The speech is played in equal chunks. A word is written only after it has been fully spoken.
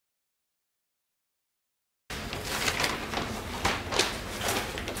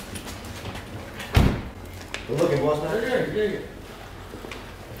Good looking, boss man. Yeah.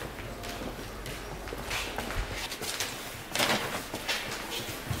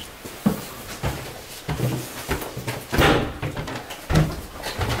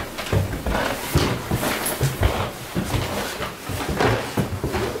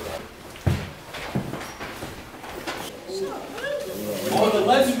 Oh, the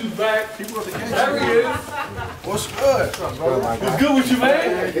legend is back. There he is. What's good? What's good with you,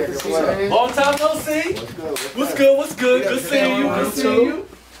 man? Long time no see. What's good? Good seeing you. Good seeing you.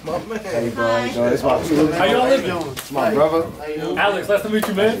 My man. Hey, bro. It's my How y'all living? It's my brother. Alex, nice to meet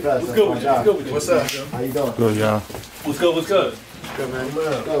you, man. What's good with you? What's up? How you doing? Good, y'all. What's good? Good, man. I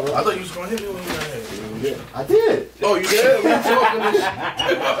thought you was going to hit me when you got hit. I did. Oh, you did? We talking this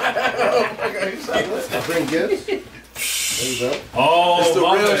shit. I bring gifts. There you go. Oh, It's the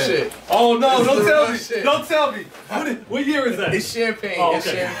my real man. shit. Oh no! It's Don't the tell real me! shit. Don't tell me! What year is that? It's champagne. Oh, It's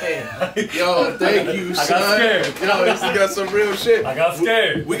okay. champagne. Yo, thank you, I son. got scared. Yo, this got some real shit. I got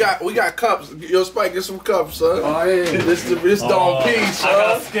scared. We got cups. Yo, Spike, get some cups, son. Oh, yeah. This Don P, I got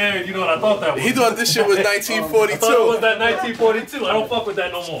son. scared. You know what I thought that was? He thought this shit was I thought it 1942. was that 1942. I don't fuck with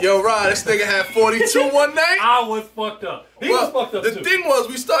that no more. Yo, Rod, this nigga had 42 one night. I was fucked up. He was fucked up the too. thing was,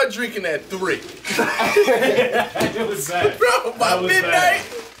 we started drinking at 3. It was bad. Bro, by was midnight, bad.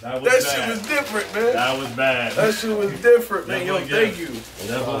 That that shit was different, man. That was bad. That shit was different, man. Yo, Definitely thank you.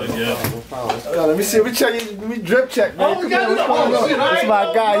 Definitely, yeah. Let me see. Let me drip check, man. Oh, we got it. Oh, shit, all That's right.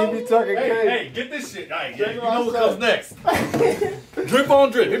 my guy. You be talking Hey, crazy. hey, get this shit. All right, yeah, you know what comes next. Drip on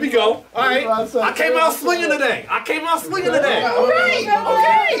drip. Here we go. All right. I came out swinging today. Okay.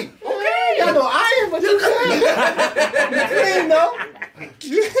 Y'all know iron, but you clean. You clean though.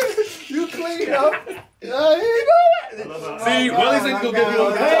 You clean though. You know See, Wellie said he's gonna give you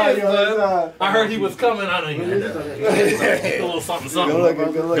those hands, man. I heard he was coming. I know you had that. A little something. Good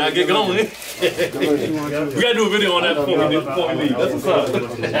looking. Gotta get going. We gotta do a video on that before we leave. That's what's up.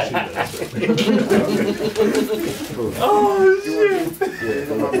 Oh shit!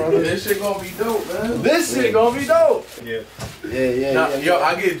 This shit gonna be dope, man. This shit gonna be dope. Yeah. Yo,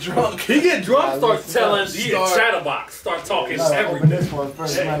 I get drunk. He get drunk, start telling, Start- chatterbox, start talking Open everything. this one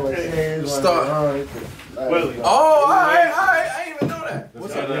first. Start. Wellie. Oh, alright. I didn't even know that.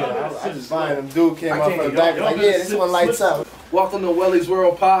 What's I up? just buying them. Dude came I up can't from the get back. y'all Like, yeah, this one lights up. Welcome to Wellie's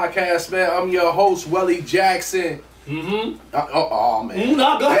World Podcast, man. I'm your host, Wellie Jackson. Mm-hmm. Oh, man.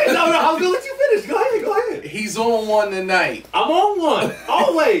 No, go ahead. No, I was gonna let you finish. Go ahead. He's on one tonight. I'm on one.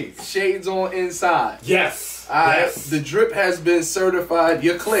 Always. Shades on inside. Yes. Yes. The drip has been certified.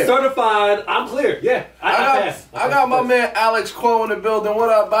 You're clear. Certified. I'm clear. Yeah. I passed. I got my man Alex Quo in the building. What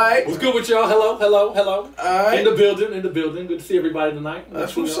up, bye? What's good with y'all? Hello. All right. In the building. Good to see everybody tonight.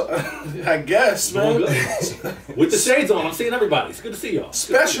 That's what's up. I guess, man. With the shades on, I'm seeing everybody. It's good to see y'all.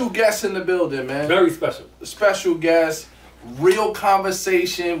 Special guest in the building, man. Very special. Special guest. Real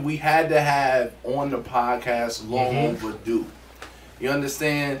conversation we had to have on the podcast. Long overdue. You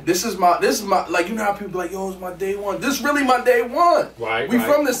understand? This is my like, you know how people like, yo, it's my day one. This is really my day one. Right. We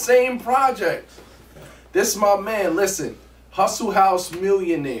from the same project. This is my man. Listen, Hustle House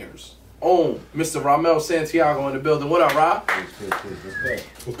Millionaires. Mr. Ramel Santiago in the building. What up, Rob?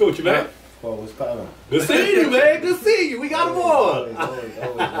 What's good with you, man? What's poppin'? Good seeing you, man. Good seeing you. We got him on.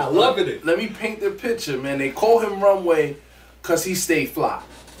 Always. Loving it. Let me paint the picture, man. They call him Runway because he stayed fly.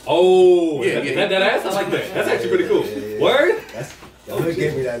 Oh, Yeah, that ass? I like that. That's actually pretty cool. Word? The hood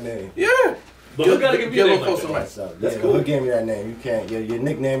gave me that name. Yeah. The hood gotta give you a name like closer, that. right? So, That's the cool. hood gave me that name. You can't. Your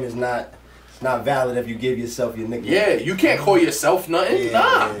nickname is not valid if you give yourself your nickname. Yeah, you can't call yourself nothing.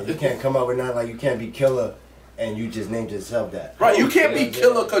 Nah. You can't come up with nothing like you can't be Killer and you just named yourself that. Right, you can't be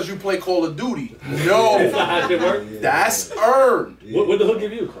Killer because you play Call of Duty. That's No. not how shit work. That's earned. What the hood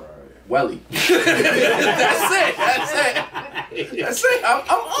give you? Wellie. That's it. I'm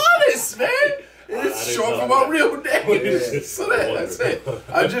honest, man. It's short for my real name. So that's it.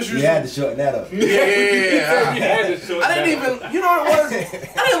 I just You used had to shorten that up. Yeah. I didn't even, you know what it was?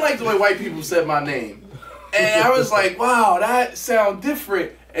 I didn't like the way white people said my name. And I was like, wow, that sounds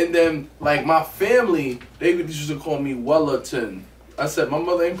different. And then, like, my family, they used to call me Wellerton. I said, my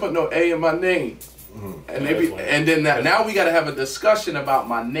mother ain't put no A in my name. And then now we got to have a discussion about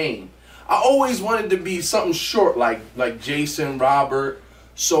my name. I always wanted to be something short, like Jason, Robert.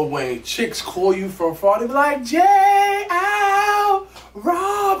 So when chicks call you from far, they be like, J-Al,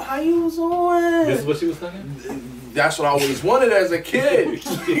 Rob, how you doing? This is what she was thinking? That's what I always wanted as a kid.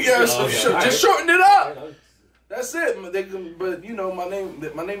 Just shorten it up. That's it. But you know, my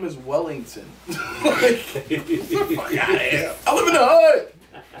name is Wellington. Fuck outta here. I live in the hood.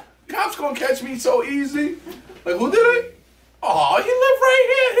 Cops gonna catch me so easy. Like, who did it? Oh, he lived right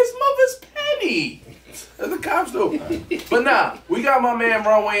here. His mother's Penny. The cops do. But nah, we got my man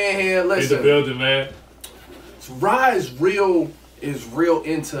Runway in here. Listen. In the building, man. Rye is real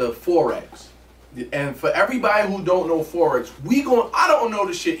into Forex. And for everybody who don't know Forex, I don't know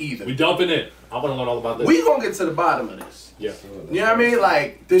the shit either. We jumping in. I want to learn all about this. We gonna get to the bottom of this. Yeah. You know what I mean?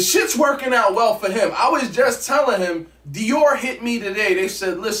 Like, the shit's working out well for him. I was just telling him, Dior hit me today. They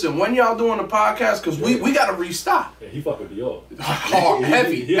said, listen, when y'all doing the podcast, because we gotta restock. Yeah, he fuck with Dior. Hard,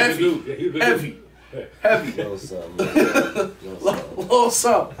 heavy. Little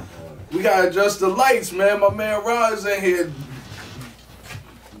something. We gotta adjust the lights, man. My man Rod's in here.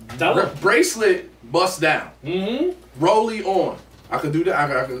 Bracelet bust down. Rollie on. I could do that.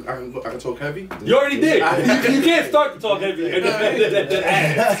 I can talk heavy. You already did. You can't start to talk heavy.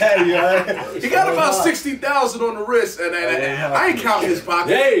 He got about 60,000 on the wrist, and I ain't counting his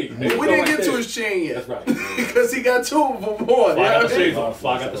pocket. Hey, we didn't get to his chain yet. That's right. Because he got 2 of them on. I got the shades on.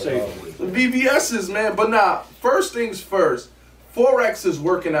 I got the shades on. VVS's, man. But nah, first things first. Forex is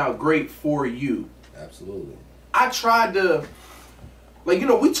working out great for you. Absolutely. I tried to,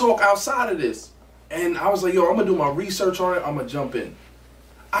 we talk outside of this. And I was like, yo, I'm going to do my research on it. I'm going to jump in.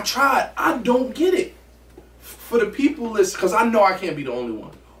 I tried. I don't get it. For the people listening, because I know I can't be the only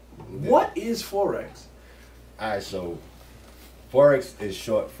one. Yeah. What is Forex? All right, so Forex is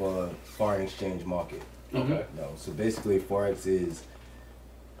short for foreign exchange market. Okay. So basically Forex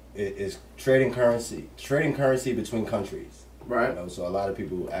is trading currency between countries. Right. So a lot of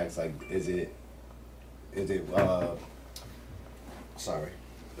people ask, like, is it sorry.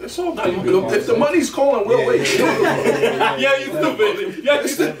 It's all good. If the money's calling, we'll wait. Yeah, you stupid. Yeah,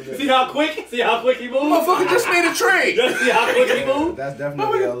 see how quick he moved? Motherfucker just made a trade. See how quick he moved? That's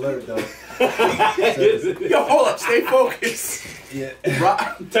definitely an alert, though. Yo, hold up. Stay focused. Yeah.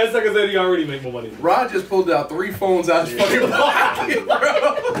 10 seconds in, he already made more money. Rod just pulled out 3 phones out his fucking pocket, bro.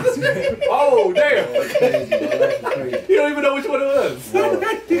 Oh, damn. That's crazy. You don't even know which one it was. Go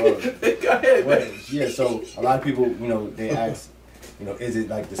ahead, man. Yeah, so a lot of people, they ask, is it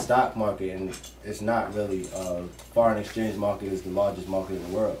like the stock market? And it's not really. Foreign exchange market is the largest market in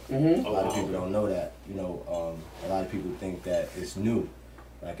the world. A lot of people don't know that. A lot of people think that it's new,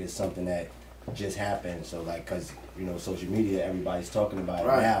 like it's something that just happened. So because social media, everybody's talking about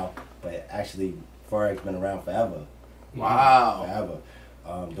it now, but actually Forex been around forever. Wow. Forever.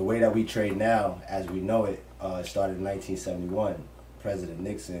 The way that we trade now, as we know it, started in 1971. President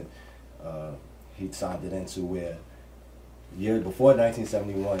Nixon, he signed it into where. Years before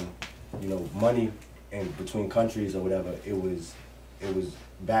 1971, money in between countries or whatever, it was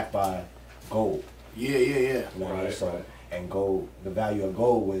backed by gold. Yeah. And gold, the value of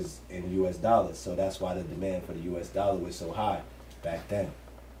gold was in U.S. dollars, so that's why the demand for the U.S. dollar was so high back then.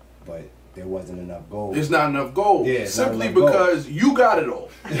 But there wasn't enough gold. There's not enough gold. Yeah, simply because you got it all.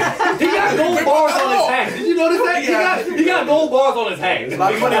 He got gold bars on his hat. Did you notice that? He got gold bars on his hat. A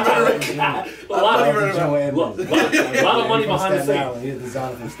lot of money behind the scenes. He's a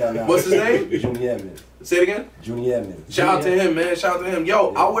designer from Staten Island. What's his name? Junior Edmonds. Say it again? Junior Edmonds. Shout out to him, man. Shout out to him.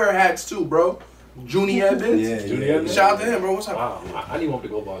 Yo, I wear hats too, bro. Junie Edmonds? Yeah. Shout out to him, bro. What's up? Wow. I need one to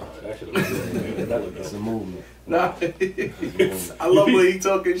go bars on it. It's a movement. Nah. I love when he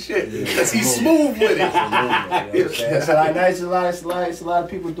talking shit. Because he's smooth with it. It's a lot of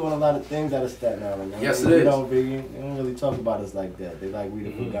people doing a lot of things out of Staten Island. Yes, it is. They don't really talk about us like that. They like we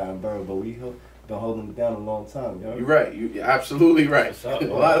the forgotten bird, but we been holding it down a long time. You're right. You're absolutely right. A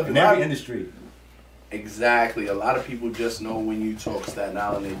lot of in every industry. Exactly. A lot of people just know when you talk Staten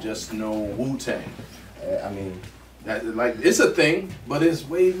Island, they just know Wu-Tang. It's a thing, but it's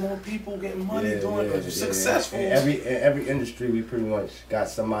way more people getting money doing it. Successful. In every industry, we pretty much got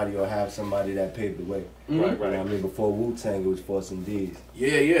somebody or have somebody that paved the way. Right. Before Wu-Tang, it was Force and D's.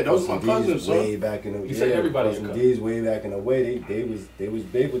 Yeah. Those are my cousins, way back in the You said everybody Force and D's way back in the way. They was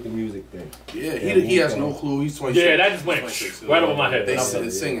big with the music thing. Yeah, he has no clue. He's 26. Yeah, that just went right over my head. They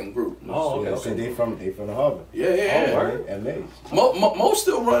singing group. Oh, okay. So they from the Harbor. Yeah. LA. Mo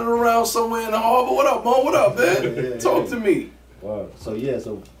still running around somewhere in the Harbor. What up, Mo? What up, man? Talk to me.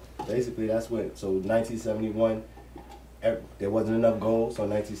 So basically that's what. So 1971, there wasn't enough gold. So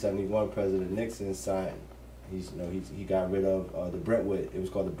 1971, President Nixon signed. He got rid of the Brentwood. It was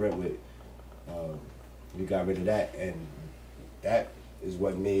called the Brentwood. We got rid of that, and that is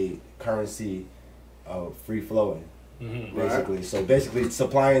what made currency free flowing. Basically, right. So basically,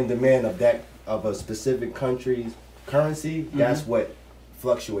 supply and demand of a specific country's currency. That's what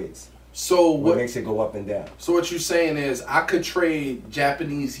fluctuates. So what makes it go up and down? So what you're saying is I could trade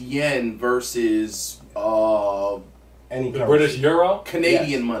Japanese yen versus any the British euro,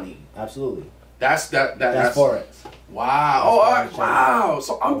 Canadian money. Absolutely. That's Forex. Wow. Wow.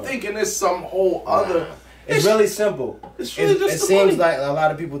 So I'm thinking it's some whole other. It's really simple. It's really just it the seems money. like a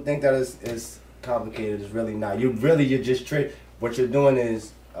lot of people think that it's complicated. It's really not. You're just trade. What you're doing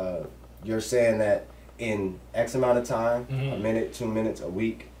is you're saying that in X amount of time, a minute, 2 minutes, a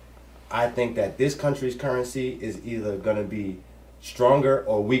week, I think that this country's currency is either gonna be stronger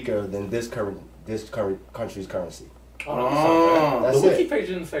or weaker than this current country's currency. That's the wiki it. page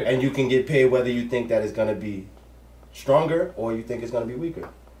didn't say that. And you can get paid whether you think that it's gonna be stronger or you think it's gonna be weaker.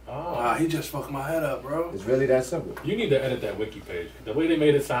 He just fucked my head up, bro. It's really that simple. You need to edit that wiki page. The way they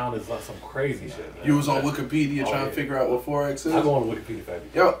made it sound is like some crazy shit. Man. You was on Wikipedia trying to figure out what Forex is? I go on Wikipedia, baby.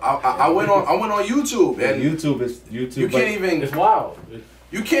 Yo, I went on YouTube and YouTube is YouTube. you can't even It's wild.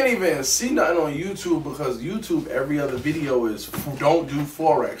 you can't even see nothing on YouTube because YouTube every other video is don't do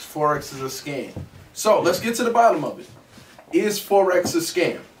Forex. Forex is a scam. So let's get to the bottom of it. Is Forex a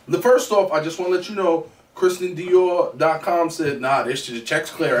scam? First off, I just want to let you know, KristenDior.com said, nah, this check's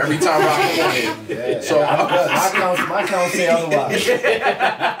clear every time I come on here. Yeah, So my accounts say otherwise.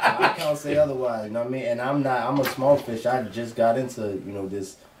 My accounts say otherwise. You know what I mean? And I'm a small fish. I just got into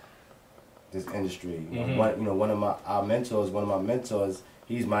this industry. One of my mentors.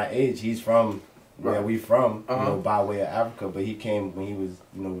 He's my age. He's from where we from. By way of Africa. But he came when he was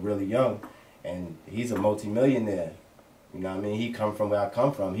really young, and he's a multimillionaire. You know what I mean? He come from where I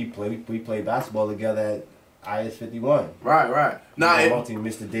come from. We played basketball together at IS 51. Right. Now,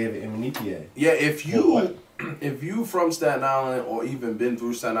 Mr. David Imanitia. yeah, if you from Staten Island or even been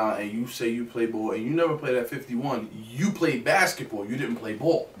through Staten Island and you say you play ball and you never played at 51, you played basketball. You didn't play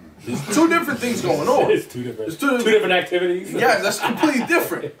ball. There's two different things going on. It's two different activities. Yeah, that's completely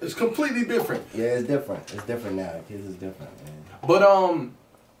different. It's completely different. Yeah, it's different. It's different now. Kids is different, man. But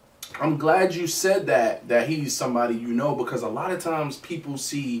I'm glad you said that he's somebody because a lot of times people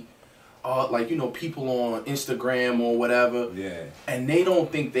see people on Instagram or whatever, and they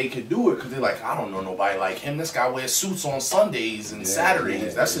don't think they could do it because they're like, I don't know nobody like him. This guy wears suits on Sundays and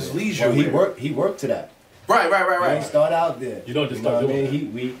Saturdays. That's his leisure. Well, he worked to that. Right. He didn't start out there. You don't just start doing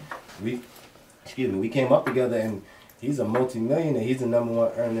it. We came up together, and he's a multi-millionaire. He's the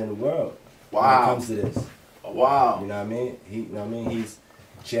 #1 earner in the world. Wow. When it comes to this. Wow. You know what I mean? He's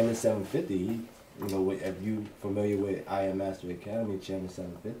Chairman 750. If you familiar with I Am Master Academy, Chairman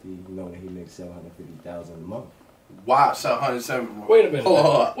 750, you know that he makes $750,000 a month. Wow, 707. Wait a minute.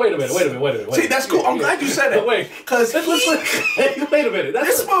 Wait a minute. See, that's cool. I'm glad you said that. Wait, because wait a minute.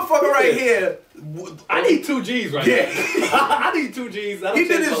 This motherfucker right here. I need 2 G's right Yeah. now. I need 2 G's. He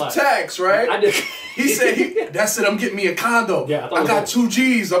did his tax, right? I did. He said, that's it, I'm getting me a condo. Yeah, I got 2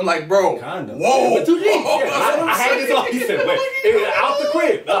 G's. I'm like, bro. Condo. Whoa. But 2 G's. Whoa, Yeah, I had this all. He said, wait, out the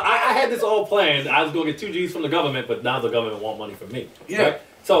crib. I had this all planned. I was going to get 2 G's from the government, but now the government want money from me. Yeah. Right?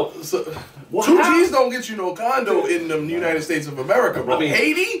 So 2 G's don't get you no condo in the United States of America, bro. I mean,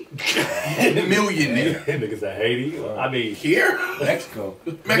 Haiti? Millionaire. Niggas at Haiti. I mean, Here? Mexico.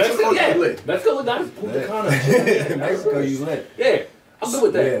 Mexico, yeah. lit. Mexico look nice. Punta Cana. Mexico, you lit. Yeah, I'm good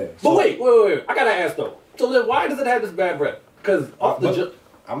with that. Yeah, But wait. I gotta ask though. So then, why does it have this bad rep? Because off the Go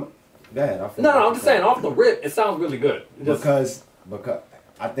ahead. I'm just saying off the rip, it sounds really good. Because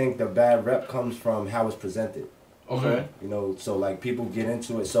I think the bad rep comes from how it's presented. Okay. So like people get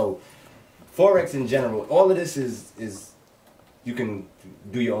into it. So Forex in general, all of this is you can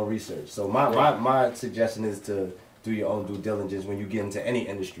do your own research. So my suggestion is to do your own due diligence when you get into any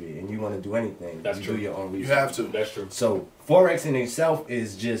industry and you want to do anything. That's true. Do your own research. You have to. That's true. So Forex in itself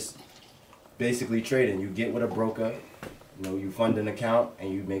is just basically trading. You get with a broker, you fund an account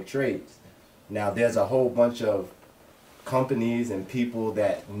and you make trades. Now there's a whole bunch of companies and people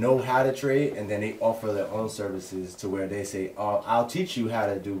that know how to trade, and then they offer their own services to where they say, "Oh, I'll teach you how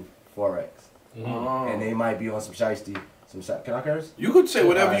to do Forex," and they might be on some shiesty. Can I curse? You could say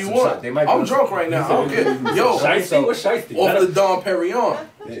whatever you want. I'm drunk right now. I don't care. Yo, Shiesty? What's shiesty? off the Dom Perignon.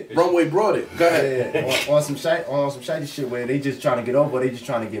 Runway brought it. Go ahead. On some shitey shit where they just trying to get over, they just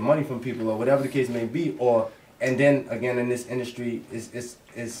trying to get money from people or whatever the case may be. And then again in this industry, it's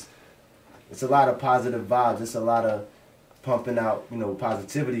a lot of positive vibes. It's a lot of pumping out,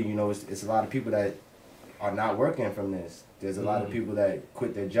 positivity. It's a lot of people that are not working from this. There's a lot of people that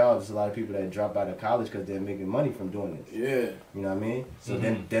quit their jobs. There's a lot of people that drop out of college because they're making money from doing this. Yeah. You know what I mean? So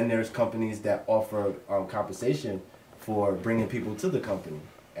then there's companies that offer compensation for bringing people to the company,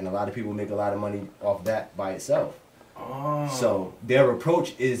 and a lot of people make a lot of money off that by itself. Oh. So their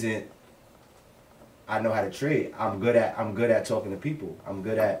approach isn't, I know how to trade. I'm good at talking to people. I'm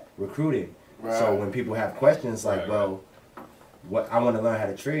good at recruiting. Right. So when people have questions like, what I want to learn how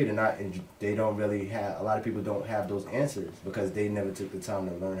to trade, and they don't really have, a lot of people don't have those answers because they never took the time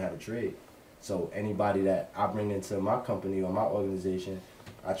to learn how to trade. So anybody that I bring into my company or my organization,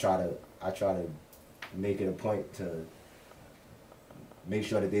 I try to make it a point to make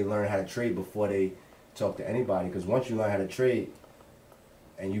sure that they learn how to trade before they talk to anybody. Because once you learn how to trade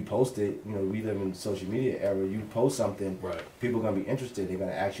and you post it, you know, we live in the social media era. You post something, right? People are gonna be interested. They're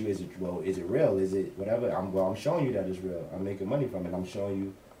gonna ask you, is it real? Is it whatever? I'm showing you that it's real. I'm making money from it. I'm showing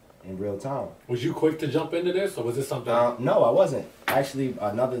you in real time. Was you quick to jump into this, or was this something? No, I wasn't. Actually,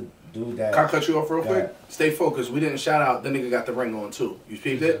 another dude that... Can I cut you off real quick? Stay focused. We didn't shout out. The nigga got the ring on too. You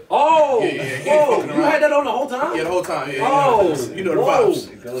peeped it? Oh! Whoa! You had that on the whole time? Yeah, the whole time. Yeah, oh! You know the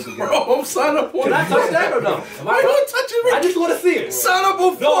vibes. Bro, I'm signing up for Can I touch that or no? Why you touching me? I just want to see it. Sign up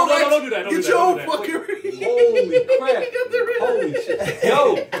on Forex. No, don't do that. Get your own fucking ring. Holy crap. Holy shit.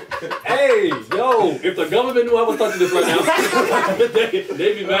 Yo. Hey, yo. If the government knew I was touching this right now,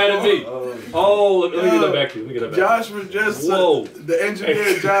 they'd be mad at me. Oh, let me get that back to you. Josh was just... the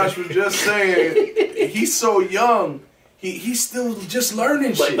engineer Josh was just saying, he's so young. He's still just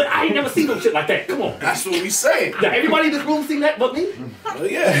learning shit. But I ain't never seen no shit like that. Come on. That's what we saying. Yeah, everybody in this room seen that but me? Well,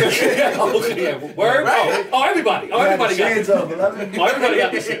 yeah. Word? Right. Oh, everybody. Oh, everybody got this. Oh, everybody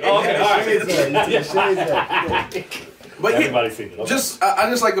got this shit. Oh, okay, all right. But everybody's seen it. Okay. I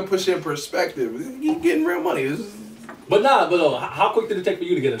just like to push in perspective. You getting real money. But how quick did it take for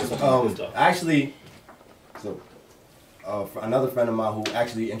you to get into something stuff? Actually, another friend of mine who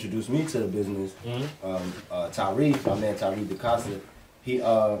actually introduced me to the business, Tyree, my man Tyree DeCosta,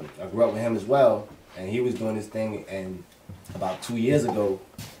 I grew up with him as well, and he was doing this thing, and about 2 years ago,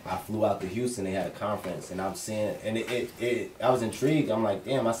 I flew out to Houston. They had a conference, and I'm seeing, and I was intrigued. I'm like,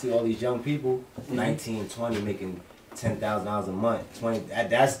 damn, I see all these young people, 19, 20, making $10,000 a month, 20.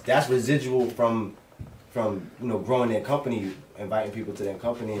 That's residual from growing their company, inviting people to their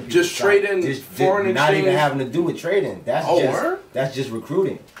company, and just trading foreign exchange, not even having to do with trading. That's just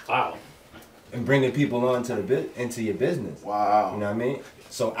recruiting. Wow. And bringing people onto into your business. Wow. You know what I mean?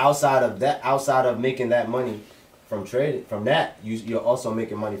 So outside of making that money from trading, from that you're also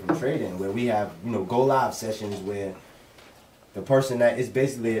making money from trading. Where we have go live sessions where the person that is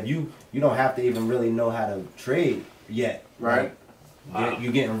basically, if you don't have to even really know how to trade yet, right? Wow.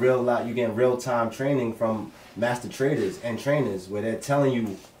 You're getting real time training from master traders and trainers where they're telling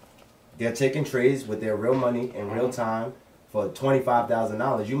you they're taking trades with their real money in real time for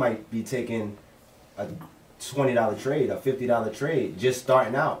 $25,000. You might be taking a $20 trade, a $50 trade, just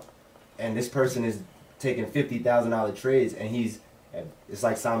starting out, and this person is taking $50,000 trades, and it's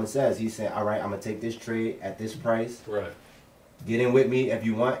like Simon says, he's saying, all right, I'm gonna take this trade at this price. Right. Get in with me if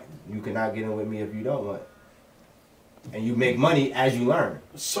you want. You cannot get in with me if you don't want. And you make money as you learn.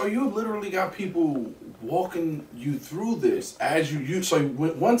 So you literally got people walking you through this as you. So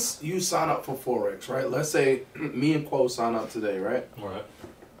once you sign up for Forex, right? Let's say me and Quo sign up today, right? All right.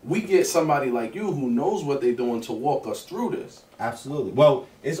 We get somebody like you who knows what they're doing to walk us through this. Absolutely. Well,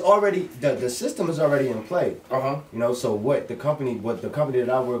 it's already the system is already in play. So what the company that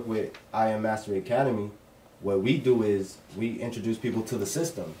I work with, I Am Mastery Academy, what we do is we introduce people to the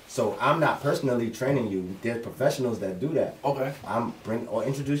system. So I'm not personally training you. There's professionals that do that. Okay. I'm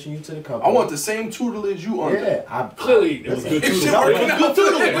introducing you to the company. I want the same tutelage you under. Yeah. Clearly, it was good tutelage. It was good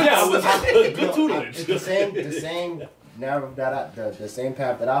tutelage. Yeah, it was good tutelage. The same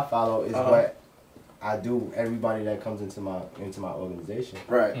path that I follow is what I do. Everybody that comes into my organization.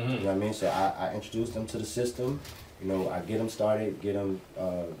 Right. You know what I mean? So I introduce them to the system. I get them started, get them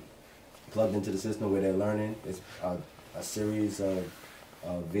plugged into the system where they're learning. It's a series of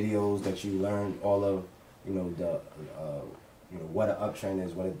videos that you learn all of, what an uptrend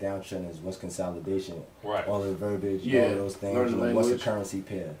is, what a downtrend is, what's consolidation, right? All of the verbiage, all of those things. What's a currency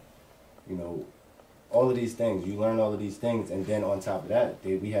pair? All of these things. You learn all of these things, and then on top of that,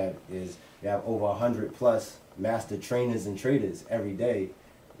 we have over 100 plus master trainers and traders every day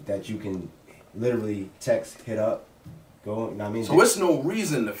that you can literally text, hit up. So it's no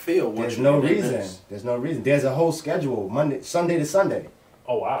reason to fail. There's no reason. There's a whole schedule, Sunday to Sunday.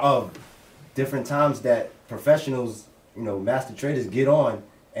 Oh wow. Of different times that professionals, master traders get on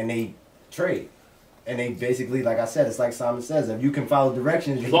and they trade. And they basically, like I said, it's like Simon says, if you can follow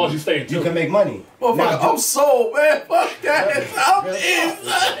directions, as long as you stay in tune, you can make money. I'm sold, man. Fuck that. I'm in.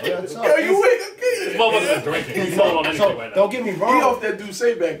 Yo, you this motherfucker's been drinking. He's sold on anything right now. Don't get me wrong. He off that Douce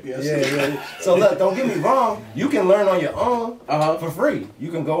back there. Yeah. So look, don't get me wrong. You can learn on your own for free.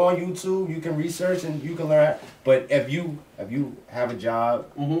 You can go on YouTube, you can research, and you can learn. But if you have a job,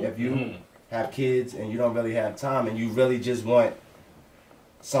 if you have kids, and you don't really have time, and you really just want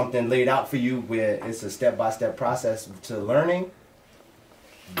something laid out for you where it's a step-by-step process to learning,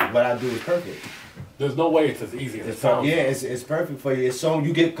 what I do is perfect. There's no way it's as easy as it sounds. Yeah, it's perfect for you.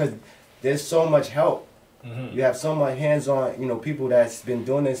 Because there's so much help You have so much hands-on, you know, people that's been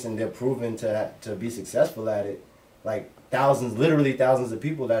doing this and they're proven to be successful at it. Like thousands, literally thousands of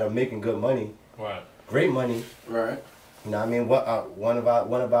people that are making good money, Right. great money. Right. You know what I mean? One of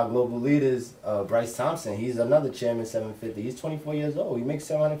our global leaders, Bryce Thompson, he's another chairman, 750. He's 24 years old. He makes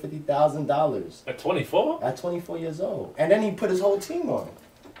 $750,000 At 24? at 24 years old. And then he put his whole team on.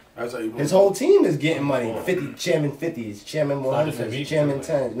 That's how you His whole team is getting money. 50 chairman 50s, chairman 100s, chairman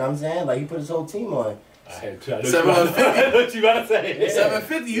 10. You know what I'm saying? Like he put his whole team on. I had to. 750. What you about to say?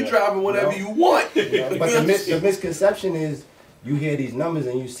 750. You driving whatever you want. But the misconception is you hear these numbers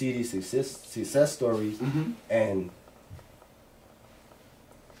and you see these success stories, and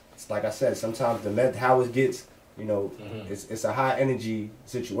it's like I said, sometimes how it gets, you know, it's a high energy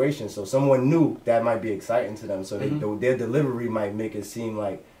situation. So someone new that might be exciting to them. So their delivery might make it seem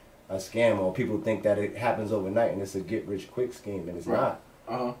like a scam, or people think that it happens overnight and it's a get rich quick scheme, and it's not.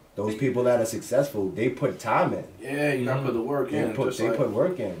 Those people that are successful, they put time in. Yeah, you gotta put the work in. They put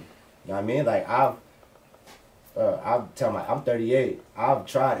work in. You know what I mean? Like I'm 38. I've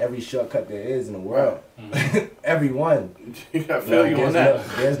tried every shortcut there is in the world. Every one. You gotta feel you on that.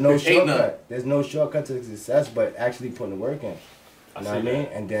 There's no shortcut. There's no shortcut to success, but actually putting the work in. You know what I mean?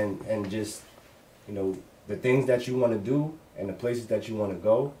 And just, you know, the things that you want to do and the places that you want to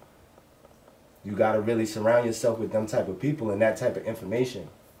go, you got to really surround yourself with them type of people and that type of information.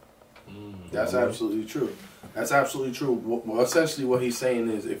 That's absolutely true. That's absolutely true. Well, essentially what he's saying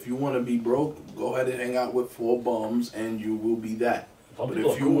is, if you want to be broke, go ahead and hang out with 4 bums and you will be that. But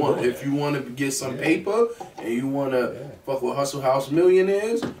if you want to get some paper and you want to fuck with Hustle House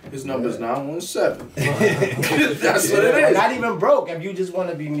millionaires, his number's 917. That's what it is. Not even broke. If you just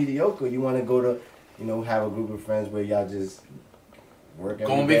want to be mediocre, you want to go to, you know, have a group of friends where y'all just work every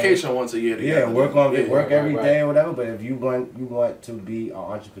day. Go on vacation once a year together. Yeah, work every day or whatever. But if you want to be an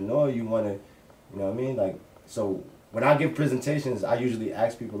entrepreneur, you want to, you know what I mean? Like, so when I give presentations, I usually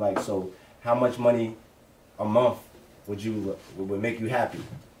ask people like, so how much money a month would make you happy?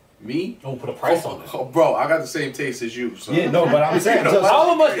 Me? Don't put a price on it. Oh, bro, I got the same taste as you. So. Yeah, no, but I'm saying.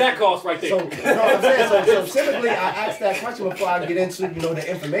 How much that cost right there? So, you know what I'm saying? So typically, I ask that question before I get into, you know, the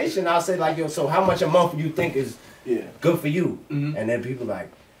information. I'll say like, yo, so how much a month do you think is good for you? And then people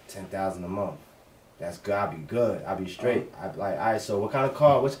like, 10,000 a month. That's good. I'll be good. I'll be straight. I'll be like, all right. So what kind of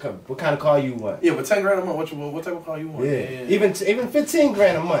car? What kind of car you want? Yeah, but 10 grand a month. What type of car you want? Yeah. Even 15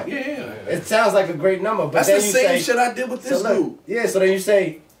 grand a month. Yeah. It sounds like a great number, but that's then the you same say, shit I did with this dude. Yeah. So then you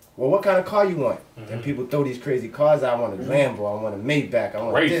say, well, what kind of car you want? And people throw these crazy cars out. I want a Lambo. I want a Maybach. I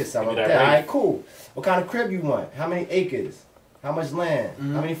want this. I want that. All right, cool. What kind of crib you want? How many acres? How much land?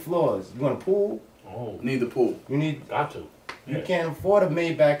 How many floors? You want a pool? Oh, need the pool. You need. Got to. You can't afford a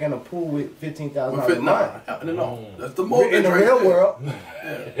Maybach and a pool with $15,000 a month. No, that's the mortgage. In the real world,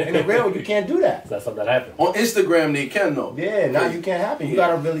 in the real, you can't do that. That's something that happens. On Instagram, they can though. Yeah, now you can't happen. You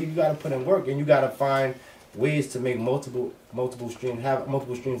gotta put in work, and you gotta find ways to make multiple streams, have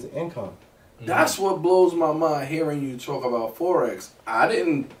multiple streams of income. That's what blows my mind hearing you talk about Forex. I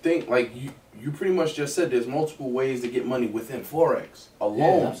didn't think, like, you pretty much just said there's multiple ways to get money within Forex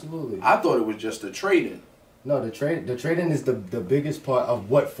alone. Yeah, absolutely. I thought it was just the trading. No, the trading is the biggest part of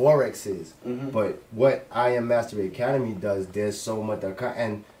what Forex is. But what I Am Mastery Academy does, there's so much,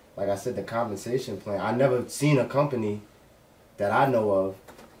 and like I said, the compensation plan. I never seen a company that I know of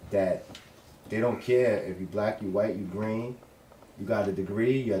that they don't care if you black, you white, you green, you got a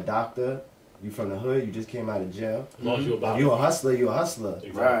degree, you're a doctor, you from the hood, you just came out of jail. As long as you're If you're a hustler, you're a hustler.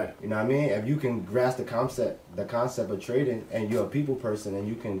 Exactly. Right. You know what I mean? If you can grasp the concept of trading, and you're a people person, and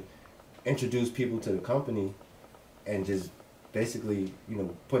you can introduce people to the company and just basically, you know,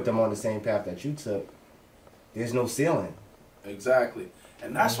 put them on the same path that you took, there's no ceiling. Exactly.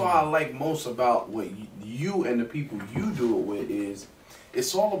 And that's why I like most about what you and the people you do it with is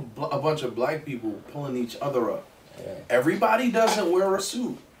it's all a bunch of black people pulling each other up. Yeah. Everybody doesn't wear a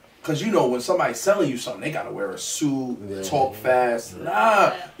suit. Because, you know, when somebody's selling you something, they got to wear a suit, talk fast.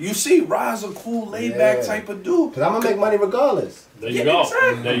 Nah, you see, Rod's a cool, laid-back type of dude. Because I'm going to make money regardless. There you go.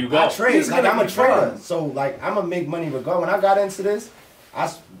 Exactly. There you go. I trade. Like, I'm a trader. fun. So, like, I'm going to make money regardless. When I got into this,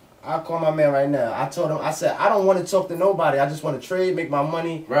 I call my man right now. I told him, I said, I don't want to talk to nobody. I just want to trade, make my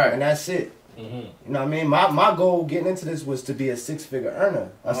money, and that's it. You know what I mean? My goal getting into this was to be a six-figure earner,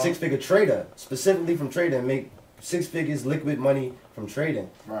 a six-figure trader, specifically from trading, make 6 figures liquid money from trading.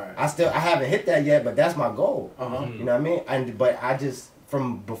 Right. I haven't hit that yet, but that's my goal. You know what I mean? But I just,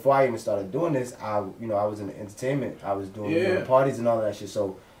 from before I even started doing this, I was in the entertainment. I was doing the parties and all that shit.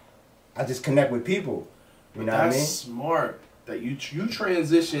 So I just connect with people. You know what I mean? That's smart that you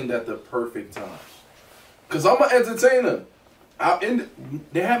transitioned at the perfect time. Cause I'm an entertainer.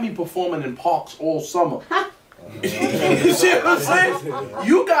 They had me performing in parks all summer. You see what I'm saying?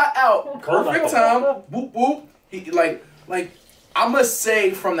 You got out perfect time. Boop boop. He like I must say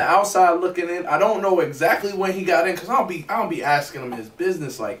from the outside looking in, I don't know exactly when he got in because I don't be asking him his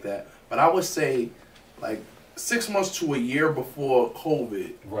business like that. But I would say like 6 months to a year before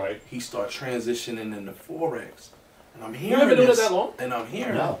COVID, right? He started transitioning into Forex. And I'm hearing you haven't been doing it that long? And I'm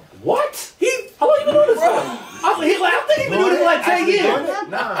hearing no. What? How long you been doing this for? I think he's been doing it like 10 years.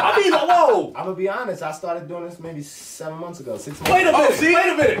 Nah. I mean, whoa. I'm gonna be honest. I started doing this maybe 7 months ago. 6 months. Wait a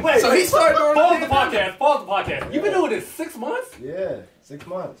minute. Wait. So he started doing Pause the podcast. You've been doing this 6 months? Yeah, 6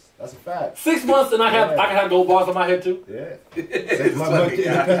 months. That's a fact. 6 months, and I can have gold bars on my head too. Yeah. 6 months.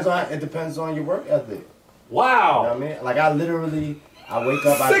 It depends on your work ethic. Wow. You know what I mean? Like I wake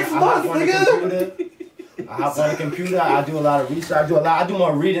up. 6 months, nigga. I hop on the computer. I do a lot of research. I do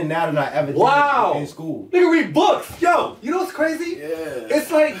more reading now than I ever did in school. Nigga read books. Yo, you know what's crazy? Yeah. It's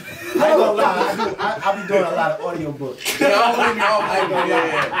like, I ain't gonna lie. I be doing a lot of audio books.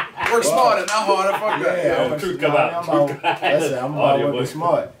 Yeah. Work smarter, not harder. Fuck that. Yeah, truth come out. I'm about working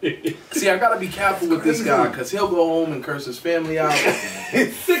smart. See, I gotta be careful with this guy because he'll go home and curse his family out.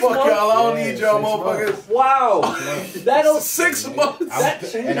 6 Fuck months. y'all, I don't need y'all motherfuckers. Wow. That's 6 months.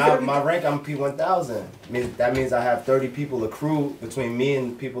 My rank, I'm P1000. That means I have 30 people accrued between me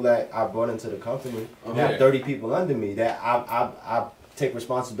and people that I brought into the company. I have 30 people under me that I take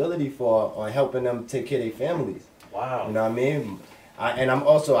responsibility for on helping them take care of their families. Wow. You know what I mean?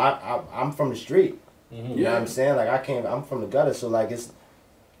 I'm from the street. Mm-hmm. You know what I'm saying? Like I'm from the gutter, so like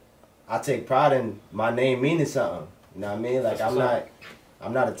I take pride in my name meaning something. You know what I mean? Like I'm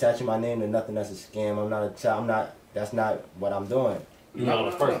not attaching my name to nothing that's a scam. That's not what I'm doing.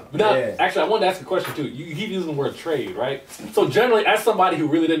 No, first. But now, actually, I wanted to ask a question too. You keep using the word trade, right? So generally, as somebody who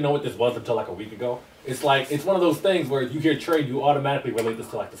really didn't know what this was until like a week ago, it's one of those things where you hear trade, you automatically relate this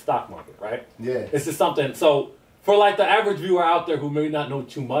to like the stock market, right? Yeah. It's just something. So for like the average viewer out there who may not know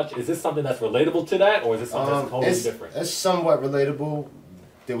too much, is this something that's relatable to that, or is this something that's totally different? It's somewhat relatable.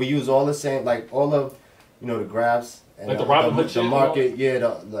 That we use all the same, like all of, the graphs. And like the Ramel the market, yeah,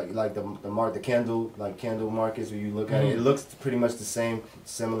 the candle markets where you look at it looks pretty much the same,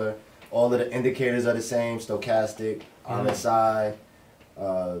 similar. All of the indicators are the same, stochastic, RSI,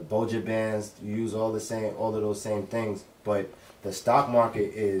 Bollinger Bands. You use all of those same things. But the stock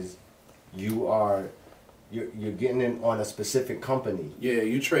market is, you're getting in on a specific company. Yeah,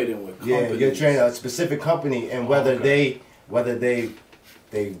 you trading with companies. Yeah, you're trading a specific company, and whether they give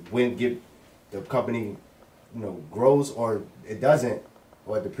the company, grows or it doesn't,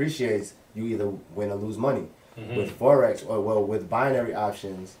 or it depreciates, you either win or lose money. Mm-hmm. With Forex with binary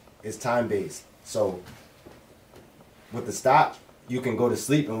options, it's time based. So with the stock, you can go to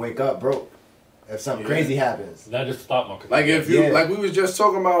sleep and wake up broke if something crazy happens. Not just stock market. Like if you like we was just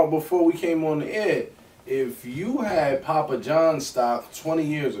talking about before we came on the air, if you had Papa John's stock 20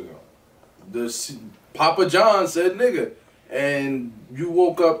 years ago, Papa John said nigga, and you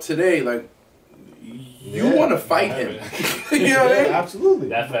woke up today like you want to fight him. You know what I mean? Absolutely.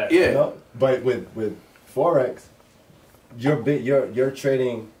 That's fact. Yeah. But with Forex, you're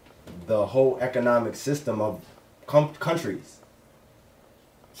trading the whole economic system of countries.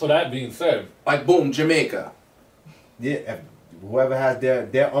 So that being said, like boom, Jamaica. Yeah, if whoever has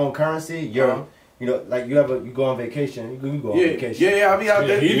their own currency, you're like you go on vacation. You go on vacation. Yeah, I be out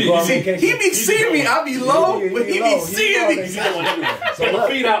there. He be seeing me. I be low, but he be seeing me. So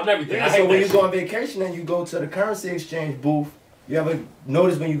feet out and everything. Yeah, so when you go on vacation and you go to the currency exchange booth, you ever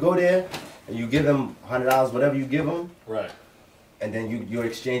notice when you go there and you give them $100, whatever you give them, right? And then you're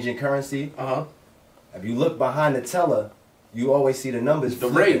exchanging currency. If you look behind the teller, you always see the numbers. The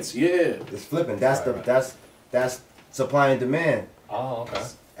flipping. rates, yeah. It's flipping. That's supply and demand. Oh, okay.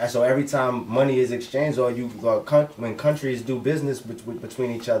 And so every time money is exchanged, or when countries do business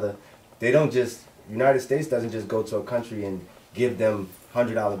between each other, United States doesn't just go to a country and give them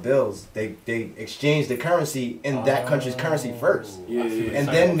 $100 bills. They exchange the currency in that country's currency first, and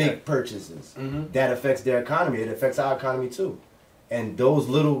then make purchases. Mm-hmm. That affects their economy. It affects our economy too. And those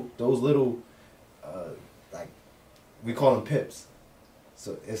little like we call them pips.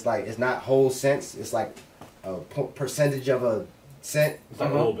 So it's not whole cents. It's like a percentage of a cent. It's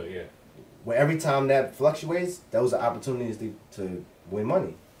like a little bit, yeah. Where every time that fluctuates, those are opportunities to win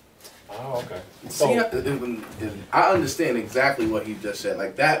money. Oh, okay. See, I understand exactly what he just said.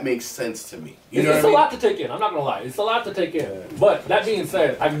 Like, that makes sense to me. You know it's a lot to take in. I'm not going to lie. It's a lot to take in. Yeah. But that being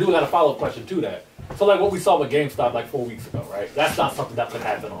said, I do have a follow-up question to that. So, like what we saw with GameStop like 4 weeks ago, right? That's not something that could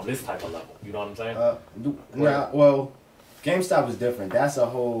happen on this type of level. You know what I'm saying? GameStop is different. That's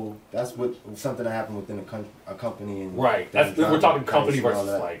something that happened within a company. And right. We're talking company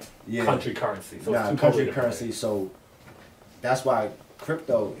versus like country currency. So nah, country currency. So that's why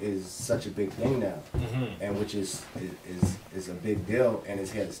crypto is such a big thing now, and which is a big deal, and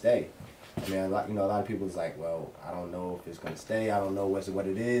it's here to stay. I mean, a lot of people is like, well, I don't know if it's gonna stay. I don't know what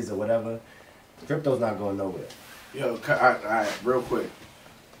it is or whatever. Crypto's not going nowhere. Yo, all right, real quick.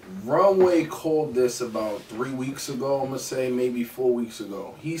 Runway called this about 3 weeks ago. I'm gonna say maybe 4 weeks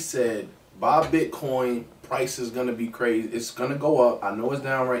ago. He said, "Buy Bitcoin. Price is gonna be crazy. It's gonna go up. I know it's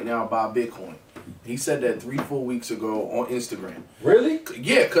down right now. Buy Bitcoin." He said that 3-4 weeks ago on Instagram. Really?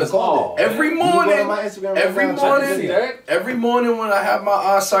 Yeah, because every morning when I have my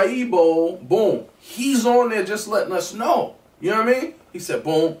acai bowl, boom, he's on there just letting us know. You know what I mean? He said,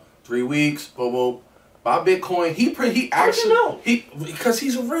 boom, 3 weeks, boom, boom. Buy Bitcoin. He actually because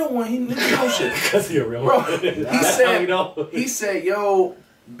he's a real one. He knows shit. Because he's a real one. He said, yo,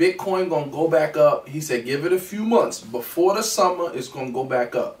 Bitcoin gonna go back up. He said, give it a few months. Before the summer, it's gonna go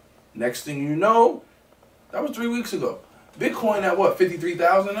back up. Next thing you know, that was 3 weeks ago. Bitcoin at what,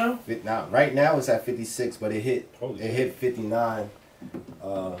 53,000 now? Right now it's at 56, but it hit 59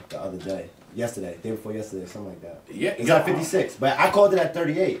 the other day. Day before yesterday, something like that. Yeah, it's at 56, but I called it at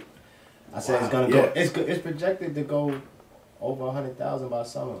 38. I said it's gonna go. It's projected to go over 100,000 by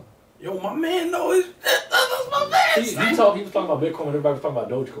summer. Yo, my man knows. That's my man. He was talking about Bitcoin. Everybody was talking about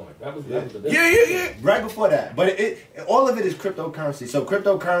Dogecoin. That was the yeah. Right before that, but all of it is cryptocurrency. So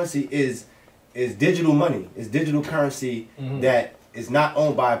cryptocurrency is digital money. It's digital currency that is not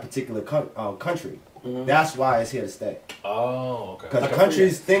owned by a particular country. That's why it's here to stay. Oh, okay. Because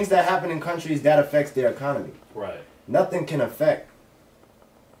countries, things that happen in countries, that affects their economy. Right. Nothing can affect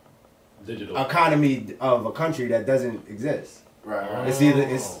digital economy of a country that doesn't exist. Right. It's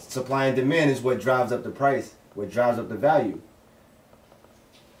supply and demand is what drives up the price, what drives up the value.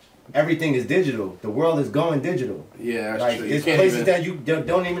 Everything is digital. The world is going digital. Yeah, that's like true. It's places that you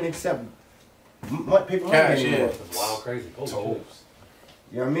don't even accept paper money anymore. That's wild, crazy. Tolls.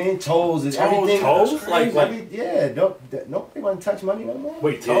 You know what I mean? Tolls is everything. Tolls? Nobody want to touch money no more.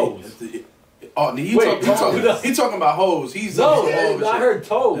 Wait, tolls. Oh, he talking about hoes. He's I heard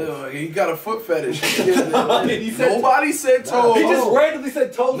toes. He got a foot fetish. Nobody said toes. He just randomly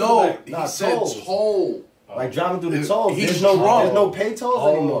said toes. No, he said toll. Like driving through the tolls. There's no pay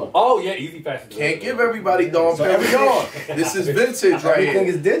tolls anymore. Oh yeah, easy passes. Can't give everybody Dom Perignon. This is vintage right Everything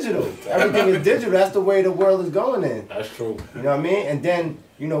is digital. Everything is digital. That's the way the world is going in. That's true. You know what I mean? And then,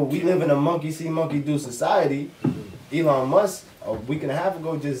 we live in a monkey see, monkey do society. Elon Musk, a week and a half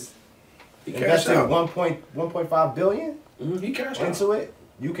ago, just invested 1.5 billion he cashed into it.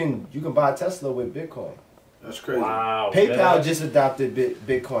 You can buy a Tesla with Bitcoin. That's crazy. Wow. PayPal just adopted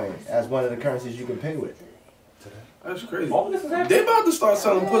Bitcoin as one of the currencies you can pay with. That's crazy. All this is happening. They about to start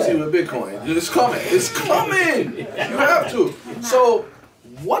selling pussy with Bitcoin. It's coming. It's coming. You have to. So,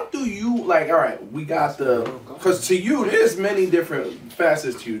 what do you like? All right, we got because to you, there's many different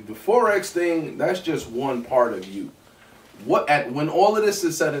facets to you. The Forex thing, that's just one part of you. When all of this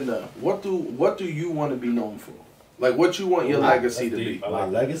is said and done, what do you want to be known for? Like, what you want your legacy to be? My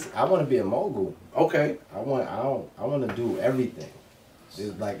legacy, I want to be a mogul. Okay. I want to do everything.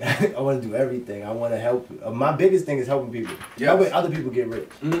 It's like I want to do everything. I want to help. My biggest thing is helping people. Helping other people get rich.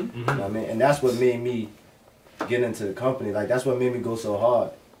 You know what I mean? And that's what made me get into the company. Like, that's what made me go so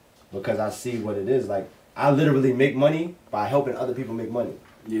hard, because I see what it is. Like, I literally make money by helping other people make money.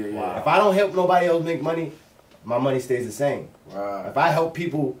 Yeah. Wow. If I don't help nobody else make money, my money stays the same. Wow. If I help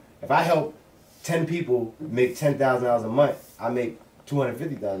 10 people make $10,000 a month, I make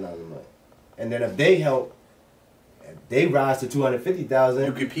 $250,000 a month. And then if they rise to $250,000,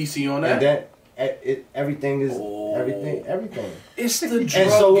 you get PC on that. And then everything is everything. It's the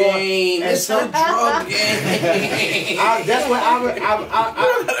drug game. It's the drug game. That's what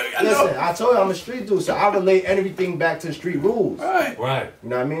listen. I told you I'm a street dude, so I relate everything back to street rules. Right. You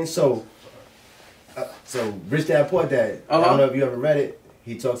know what I mean? So Rich Dad Poor Dad. I don't know if you ever read it.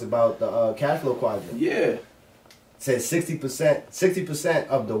 He talks about the cash flow quadrant. Yeah. Says 60%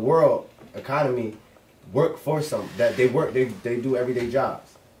 of the world economy work for they do everyday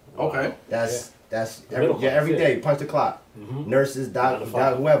jobs. Okay. That's every day. Punch the clock. Nurses, doctors,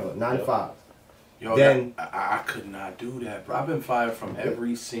 whoever, 9 to 5. Yo, then I could not do that, bro. I've been fired from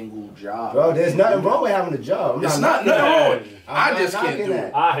every single job. Bro, there's nothing wrong with having a job. It's not nothing wrong. I just can't do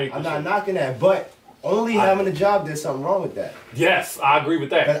it. I'm not knocking that, but only having a job, there's something wrong with that. Yes, I agree with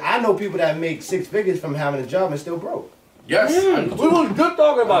that. Because I know people that make 6 figures from having a job and still broke. Yes. We was good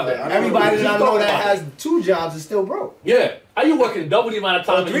talking about that. Everybody that I know that has 2 jobs is still broke. Yeah. How you working double the amount of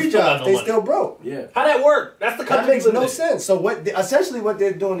time Or and 3 you still got jobs, no they money? still broke. Yeah. How that work? That's the That country. makes no sense. So essentially what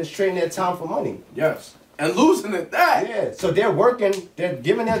they're doing is trading their time for money. Yes. And losing at that. Yeah. So they're working, they're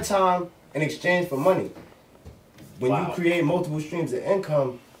giving their time in exchange for money. When you create multiple streams of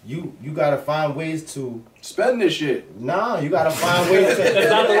income, you gotta find ways to spend this shit. Nah, you gotta find ways to. That's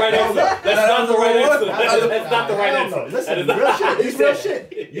not the right answer. That's not the right answer. That's not the right answer. Listen, real shit. It's real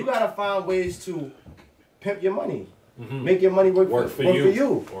shit. You gotta find ways to pimp your money, make your money work for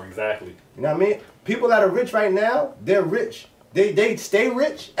you. Or exactly. You know what I mean? People that are rich right now, they're rich. They stay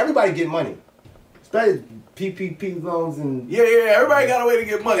rich. Everybody get money, especially PPP loans and yeah. Everybody got a way to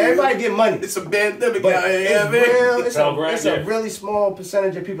get money. Everybody get money. It's a pandemic But out here. it's a really small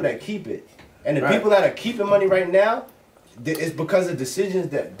percentage of people that keep it, and the people that are keeping money right now, it's because of decisions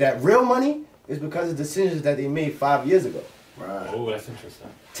that real money is because of decisions that they made 5 years ago. Right. Oh, that's interesting.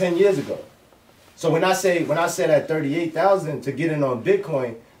 10 years ago. So when I say that 38,000 to get in on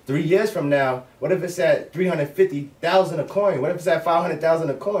Bitcoin, 3 years from now, what if it's at 350,000 a coin? What if it's at 500,000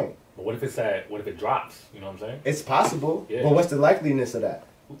 a coin? But what if it drops? You know what I'm saying? It's possible. Yeah. But what's the likeliness of that?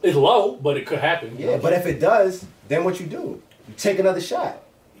 It's low, but it could happen. Yeah, but if it does, then what you do? You take another shot.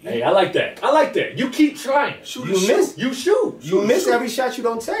 Hey, I like that. I like that. You keep trying. You miss. You shoot. You miss every shot you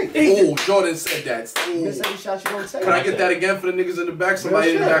don't take. Oh, Jordan said that. You miss every shot you don't take. Can I get that again for the niggas in the back?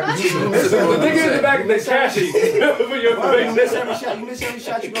 Somebody in the back. The nigga in the back, they cashy. You miss every shot. You miss every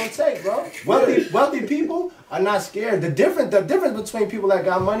shot you don't take, bro. Wealthy people are not scared. The difference between people that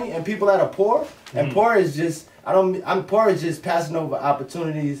got money and people that are poor, and poor is just poor is just passing over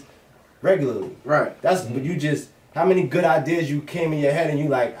opportunities regularly. Right. That's but you just. How many good ideas you came in your head and you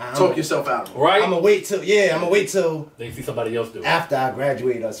like talk yourself out. Right. I'm gonna wait till they see somebody else do it after I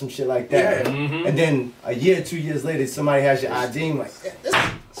graduate or some shit like that. Yeah. And then a year, 2 years later, somebody has your ID and like this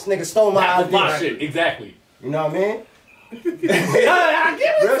nigga stole my That was ID. my shit. Exactly. You know what I mean? I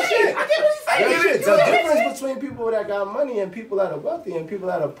get Real what shit. I get what he's saying. Real shit. The difference between people that got money and people that are wealthy and people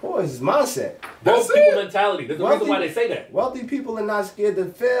that are poor is mindset. Both people mentality. There's a reason why they say that. Wealthy people are not scared to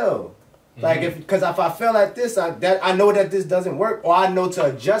fail. Like because if I fail at this, I know that this doesn't work, or I know to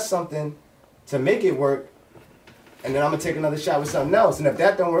adjust something to make it work, and then I'm gonna take another shot with something else. And if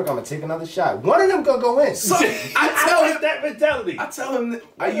that don't work, I'm gonna take another shot. One of them gonna go in. So, I tell him that mentality. I tell him that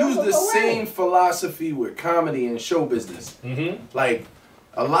I use the same philosophy with comedy and show business. Like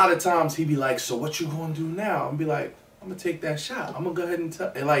a lot of times he be like, "So what you gonna do now?" I'm be like, "I'm gonna take that shot. I'm gonna go ahead and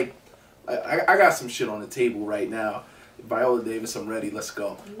tell." And like, I got some shit on the table right now. Viola Davis, I'm ready. Let's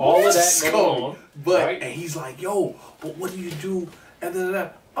go. All of that going on. But right? and he's like, "Yo, but what do you do?" And then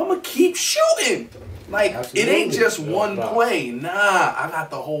I'm gonna keep shooting. Like it ain't just one play. Nah, I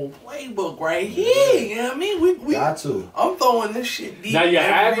got the whole playbook right here. You know what I mean? We got to. I'm throwing this shit deep. Now your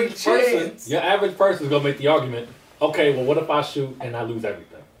every average chance. person is gonna make the argument. Okay, well, what if I shoot and I lose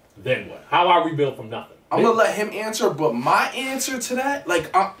everything? Then what? How I rebuild from nothing? I'm gonna let him answer, but my answer to that, like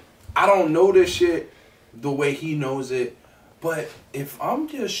I don't know this shit the way he knows it, but if I'm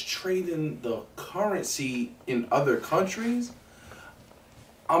just trading the currency in other countries,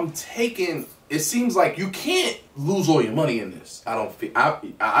 I'm taking. It seems like you can't lose all your money in this. I don't think. I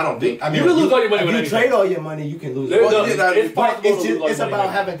mean, you can lose all your money. If you trade all your money, you can lose. It's about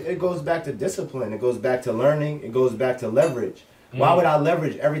having. It goes back to discipline. It goes back to learning. It goes back to leverage. Why would I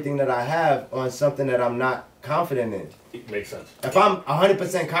leverage everything that I have on something that I'm not confident in? It makes sense. If I'm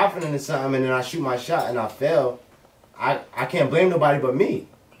 100% confident in something and then I shoot my shot and I fail, I can't blame nobody but me.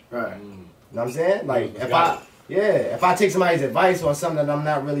 Right. You know what I'm saying? Like if I take somebody's advice on something that I'm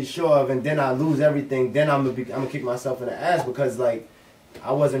not really sure of and then I lose everything, then I'm gonna kick myself in the ass because like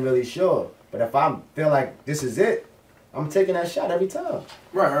I wasn't really sure. But if I feel like this is it, I'm taking that shot every time.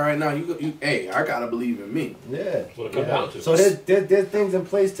 Right. Now you hey, I gotta believe in me. Yeah. That's what it comes down to. So there's things in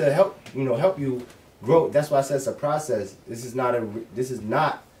place to help you grow. That's why I said it's a process. This is not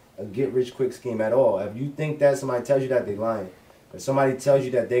a get rich quick scheme at all. If you think that somebody tells you that, they're lying. If somebody tells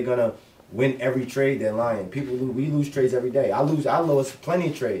you that they're gonna win every trade, they're lying. We lose trades every day. I lost plenty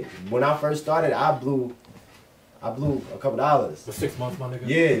of trades. When I first started, I blew a couple dollars. For 6 months, my nigga?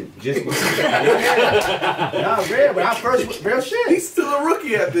 Yeah, just real shit. He's still a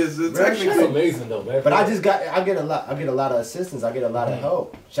rookie at this. It's It's amazing though, man. But I get a lot of assistance. I get a lot of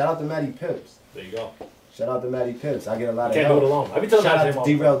help. Shout out to Matty Pips. There you go. Shout out to Matty Pips. I get a lot of Can't help. do it alone. I be telling Shout that out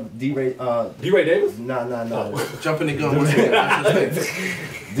to D-Ray Davis? No. Jumping the gun. What's his name?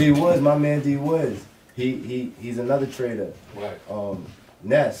 D Woods, my man D Woods. He's another trader. Right.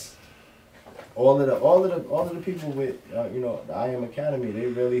 Ness. all of the people with the I Am Academy, they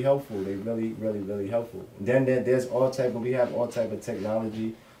really helpful. They really helpful. And then there's we have all type of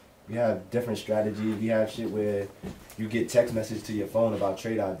technology. We have different strategies. We have shit where you get text message to your phone about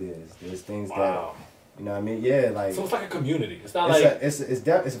trade ideas. There's things that you know what I mean. Yeah, like so it's like a community. It's not it's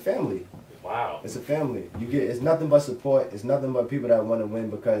a family. Wow. It's a family. It's nothing but support. It's nothing but people that want to win,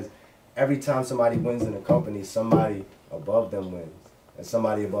 because every time somebody wins in a company, somebody above them wins, and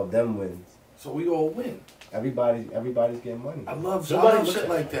somebody above them wins. So we all win. Everybody's getting money. I love shit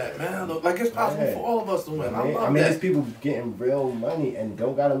like that, man. Like it's possible for all of us to win. I mean, there's people getting real money and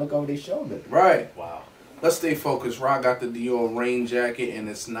don't gotta look over their shoulder. Right. Wow. Let's stay focused. Ron got the Dior rain jacket, and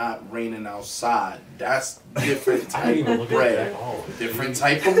it's not raining outside. That's different type of bread. Different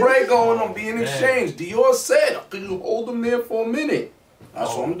type of bread going on, being exchanged. Dior said, "Can you hold them there for a minute?"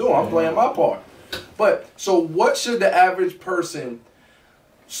 That's what I'm doing. I'm playing my part. But so, what should the average person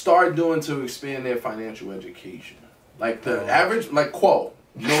start doing to expand their financial education? Like the average, like Quo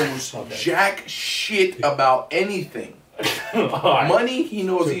knows jack shit about anything. Right. Money, he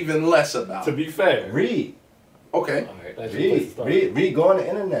knows even less about. To be fair, read. Okay. Read. Go on the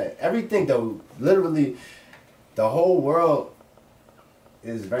internet. Everything though, literally, the whole world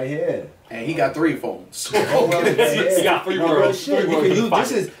is right here. And he got 3 phones. He got 3 worlds.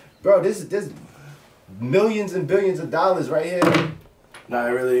 This is millions and billions of dollars right here. Nah,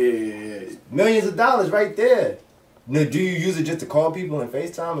 it really is. Millions of dollars right there. Now, do you use it just to call people and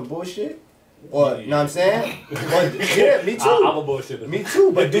FaceTime and bullshit? Or, you know what I'm saying? Yeah, me too. I'm a bullshitter. Me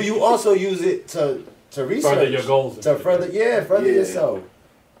too. But do you also use it to research? Further your goals. To further yourself.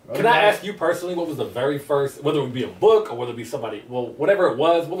 Can I ask you personally, what was the very first, whether it would be a book or whether it be somebody, well, whatever it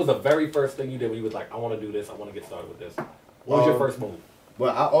was, what was the very first thing you did when you was like, I want to do this, I want to get started with this? What was your first move?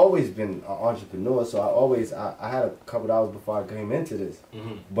 Well, I always been an entrepreneur, so I had a couple dollars before I came into this.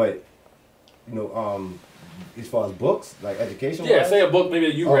 Mm-hmm. But, as far as books, like education. Yeah, say a book maybe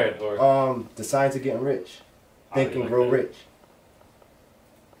that you read. Or The Science of Getting Rich. Think and Grow Rich.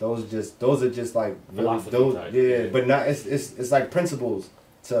 Those are just like really those, but not it's like principles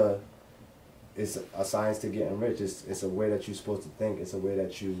to, it's a science to getting rich. It's a way that you're supposed to think. It's a way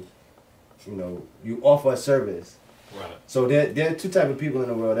that you offer a service. Right. So there are 2 types of people in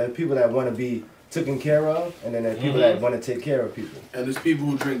the world. There are people that want to be taken care of, and then there are people that want to take care of people. And there's people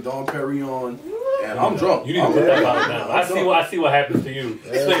who drink Dom Perignon, and I'm drunk. You need to put that bottle down. I see what happens to you.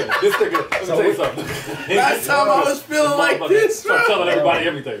 This nigga, let me tell you something. Last time I was feeling like this, I'm telling everybody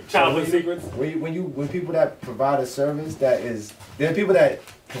everything. Childhood secrets. When people that provide a service there are people that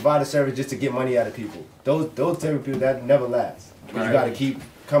provide a service just to get money out of people. Those type of people that never last. Right. You got to keep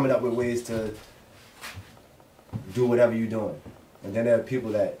coming up with ways to do whatever you're doing. And then there are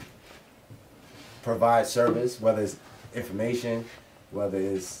people that provide service, whether it's information, whether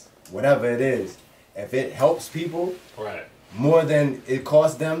it's whatever it is. If it helps people more than it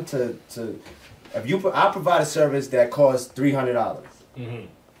costs them to I provide a service that costs $300. Mm-hmm.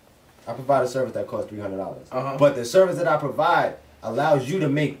 I provide a service that costs $300. But the service that I provide allows you to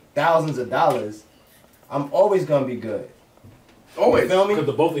make thousands of dollars. I'm always gonna be good. Always. You feel me? Because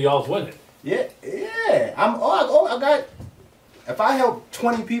the both of y'all's winning. Yeah. I got. If I help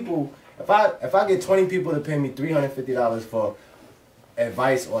 20 people, if I get 20 people to pay me $350 for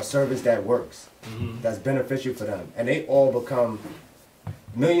advice or service that works, that's beneficial for them, and they all become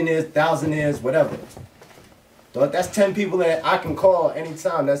millionaires, thousandaires, whatever. So that's 10 people that I can call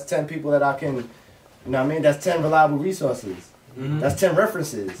anytime. That's 10 people that I can, that's 10 reliable resources. That's 10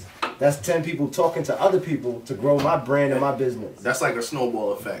 references. That's 10 people talking to other people to grow my brand and my business. That's like a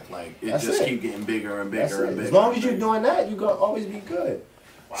snowball effect. Like keep getting bigger and bigger and bigger. As long as you're doing that, you're gonna always be good.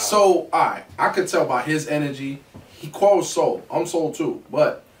 Wow. So, alright, I could tell by his energy. Quo's sold. I'm sold too.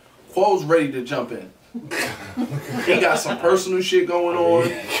 But Quo's ready to jump in. He got some personal shit going on.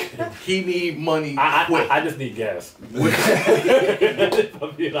 He need money quick. I just need gas.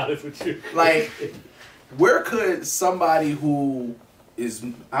 I'm being honest with you. Like, where could somebody who is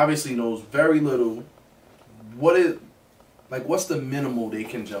obviously knows very little, what's the minimal they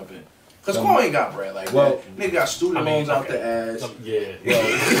can jump in? Because Quo ain't got bread like that. Nigga got student loans out the ass.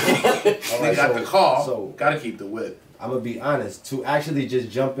 They got the car. So gotta keep the whip. I'm gonna be honest. To actually just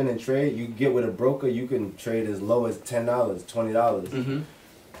jump in and trade, you get with a broker. You can trade as low as $10, $20,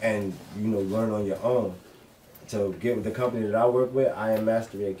 and learn on your own. To get with the company that I work with, I Am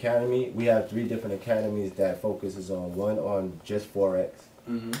Mastery Academy. We have 3 different academies that focuses on one on just Forex.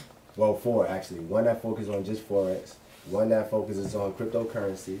 Well, 4 actually. One that focuses on just Forex. One that focuses on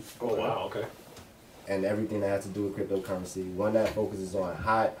cryptocurrency. Oh wow, okay. And everything that has to do with cryptocurrency. One that focuses on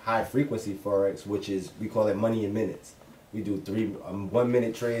high frequency Forex, which is, we call it money in minutes. We do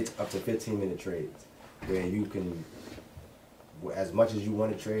 1-minute trades up to 15-minute trades, where you can, as much as you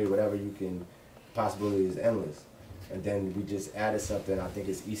want to trade, whatever you can, possibility is endless. And then we just added something, I think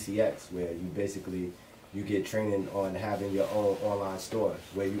it's ECX, where you basically, you get training on having your own online store,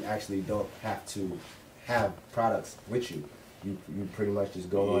 where you actually don't have to have products with you. You pretty much just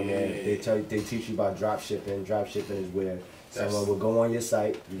go on there. They teach you about drop shipping. Drop shipping is where someone will go on your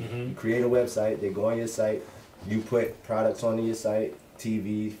site. You create a website. They go on your site. You put products onto your site,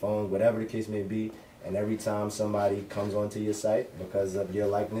 TV, phone, whatever the case may be. And every time somebody comes onto your site because of your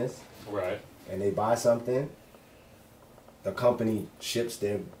likeness, right, and they buy something, the company ships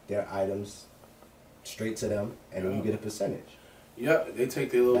their items straight to them, and then you get a percentage. Yeah, they take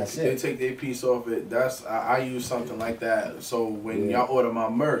their piece off it. I use something like that. So when y'all order my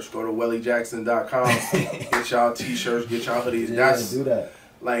merch, go to WellieJackson.com, get y'all t-shirts, get y'all hoodies. Do that.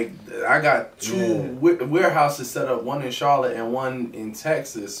 Like, I got two warehouses set up, one in Charlotte and one in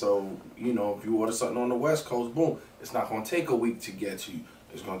Texas. So, you know, if you order something on the West Coast, boom, it's not going to take a week to get to you.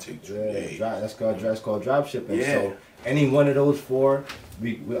 It's going to take 2 days. That's called drop shipping. Yeah. So any one of those 4,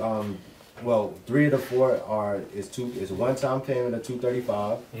 well, 3 of the 4 is a one-time payment of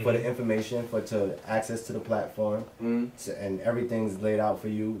 $235 for the information to access to the platform, and everything's laid out for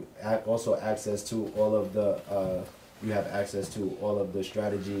you. Also access to all of the you have access to all of the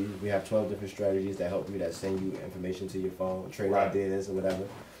strategies. We have 12 different strategies that help you, that send you information to your phone, trade ideas or whatever.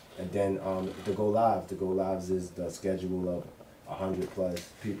 And then the go live. The go lives is the schedule of 100+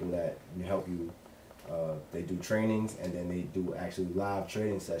 people that help you. They do trainings, and then they do actually live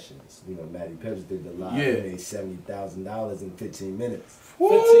trading sessions. You know, Matty Pips did the live. He made $70,000 in 15 minutes.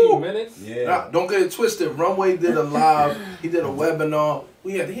 15 minutes? Yeah. Nah, don't get it twisted. Runway did a live. He did a webinar.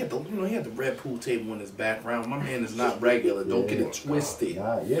 He had the red pool table in his background. My man is not regular. Don't get it twisted.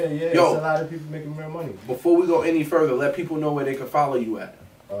 Yo, it's a lot of people making real money. Before we go any further, let people know where they can follow you at.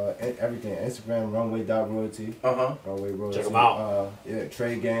 Everything. Instagram, runway.royalty. Runway royalty. Check them out.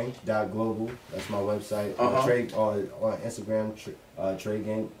 Tradegang.global. That's my website. Trade on Instagram, Trade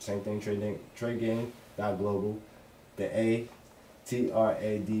Gang, same thing, tradegang.global. The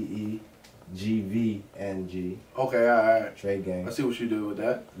ATRADEGVNG. Okay, alright. Trade Gang. I see what you do with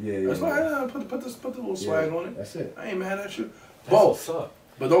that. That's put the little swag on it. That's it. I ain't mad at you. What's up?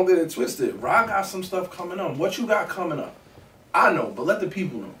 But don't get it twisted. Rod got some stuff coming on. What you got coming up? I know, but let the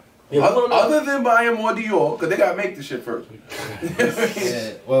people know. Yeah, other than buying more Dior, because they got to make the shit first.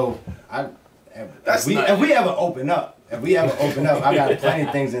 Well, if we ever open up, I got plenty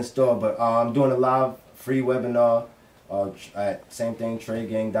of things in store. But I'm doing a live free webinar at same thing,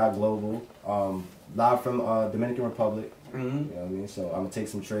 tradegang.global, live from Dominican Republic. You know what I mean? So I'm gonna take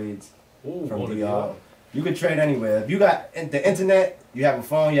some trades from DR. You can trade anywhere. If you got the internet, you have a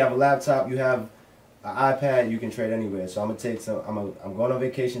phone, you have a laptop, you have an iPad, you can trade anywhere. So I'm gonna take some. I'm going on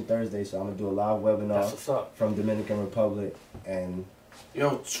vacation Thursday, so I'm gonna do a live webinar from Dominican Republic and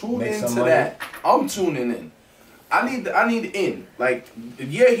tune into that. I'm tuning in. I need in. Like,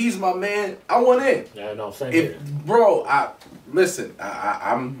 he's my man. I want in. Yeah, no, same here. Bro,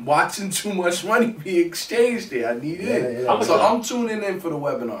 I'm watching too much money be exchanged there. I need in. So I'm tuning in for the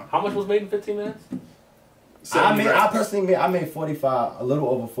webinar. How much was made in 15 minutes? I personally made 45, a little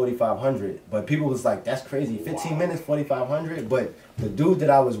over 4,500, but people was like, that's crazy, 15 minutes, 4,500. But the dude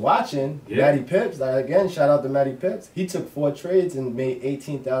that I was watching, Matty Pips, again, shout out to Matty Pips, he took 4 trades and made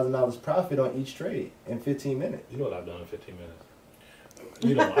 $18,000 profit on each trade in 15 minutes. You know what I've done in 15 minutes?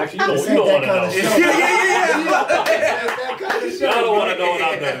 You don't want to know. Yeah. Y'all don't want to know what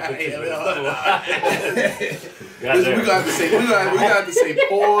I've done in 15 minutes. We got to say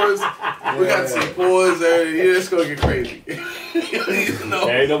pause. We got to say pause. It's gonna get crazy.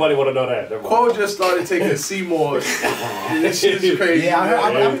 Ain't nobody want to know that. Cole just started taking Seymour's. This shit's crazy. Yeah,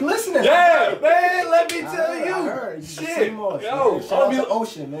 I'm listening. Yeah, man. Let me tell you. I heard. Shit. Yo, shout out to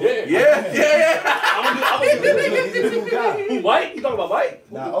Ocean, man. Yeah. White? You talking about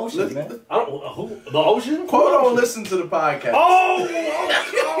White? Nah, Ocean, man. I don't. Who? The Ocean? Cole don't listen to the podcast. Oh,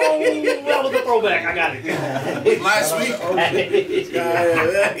 that was a throwback. I got it. Last week.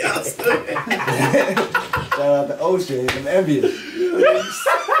 Shout out to Ocean. I'm envious.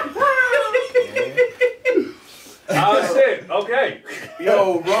 Oh shit. Okay.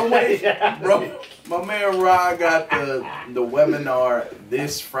 Yo, Runway, bro. My man Rod got the webinar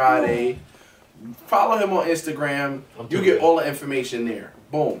this Friday. Follow him on Instagram. You get all the information there.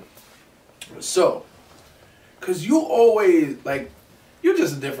 Boom. So, cause you always you're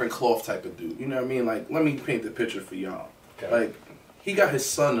just a different cloth type of dude. You know what I mean? Like, let me paint the picture for y'all. Okay. Like, he got his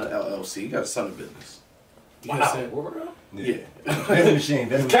son an LLC. He got a son of business. Wow. Yeah. Vending machine.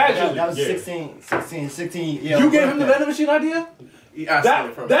 Casually. That was 16. Yeah. You gave him the vending machine idea?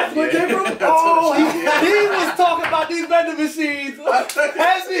 That's where it came from? Oh, he was talking about these vending machines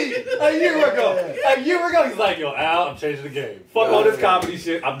heavy a year ago. He's like, yo, Al, I'm changing the game. Fuck all this comedy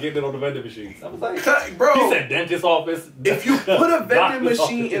shit. I'm getting it on the vending machines. I was like, bro. He said dentist office. If you put a vending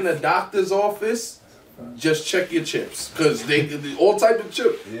machine in a doctor's office, just check your chips. Because they all type of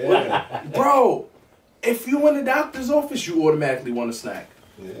chips. Yeah. Bro, if you in the doctor's office, you automatically want a snack.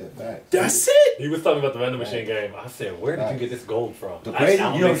 Yeah, facts. That's it. He was talking about the vending machine game. I said, where did you get this gold from? The crazy,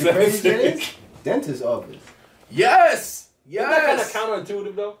 you know the crazy thing is? Dentist office. Yes. Isn't that kind of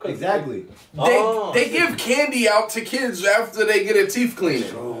counterintuitive though? Exactly. They give candy out to kids after they get their teeth cleaned.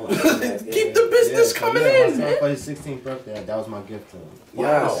 Keep the business coming in. For his 16th birthday, that was my gift to him.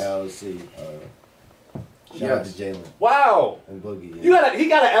 Wow. LLC. Shout out to Jalen. Wow. And Boogie. Yeah. He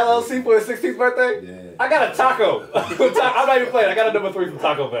got an LLC for his 16th birthday? Yeah. I got a taco. I'm not even playing. I got a number 3 from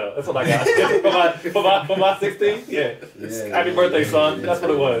Taco Bell. That's what I got. for my 16th? Yeah. Happy birthday, son. Yeah. That's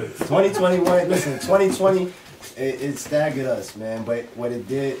what it was. 2021. Listen, 2020, it staggered us, man. But what it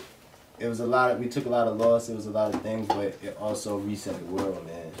did, it was we took a lot of loss. It was a lot of things, but it also reset the world,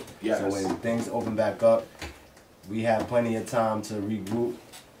 man. Yes. So when things open back up, we had plenty of time to regroup.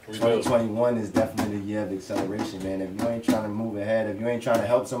 2021 is definitely the year of acceleration, man. If you ain't trying to move ahead, if you ain't trying to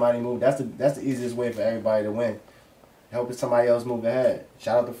help somebody move, that's the easiest way for everybody to win. Helping somebody else move ahead.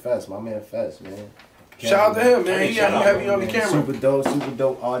 Shout out to Fest, my man Fest, man. Shout out to him, man. He got heavy on the camera. Super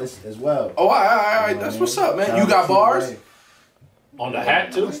dope artist as well. Oh, all right. That's what's up, man. You got bars? On the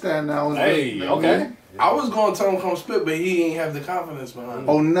hat, too? Understand now. Hey, okay. I was going to tell him come spit, but he ain't have the confidence behind it.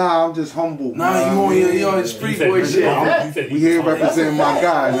 Oh, nah, I'm just humble. Nah, you on his street boy shit. We here representing my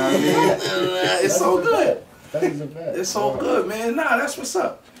guy, you know what I mean? It's so good. It's It's so good, man. Nah, that's what's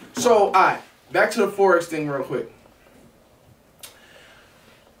up. So, all right, back to the Forex thing real quick.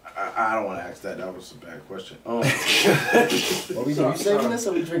 I don't want to ask that. That was a bad question. What we do? You saving this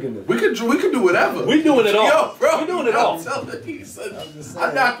or we drinking this? We could do whatever. We doing it all. Yo, bro, we doing it all.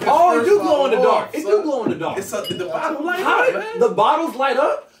 I'm not. Oh, it do glow in the dark. It do glow in the dark. It's the bottle light up, man. The bottles light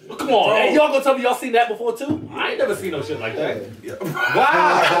up? Come on, hey, y'all gonna tell me y'all seen that before too? I ain't never seen no shit like that.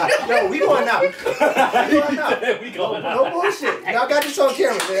 Wow. Yo, we going out. We going out. No bullshit. Y'all got this on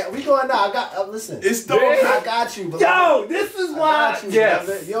camera, man. We going out. Listen. It's the. I got you, bro. Yo, this is why.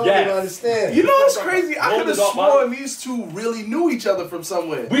 Yes. You don't even understand. You know what's crazy? I could have sworn these two really knew each other from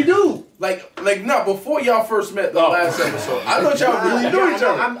somewhere. We do. Like not before y'all first met the last episode. I thought y'all really knew each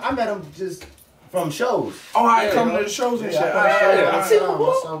other. I met him just from shows. Oh, I come to the shows and shit. I see him.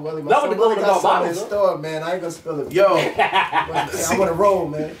 My son Wellie. That was the glow in the dark bottle in the store, man. I ain't gonna spill it. Yo, I want to roll,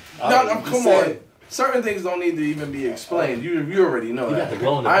 man. Come on. Certain things don't need to even be explained. You already know that.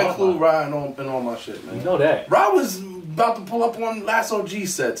 I include Ryan in all my shit, man. You know that. Ryan was about to pull up on last OG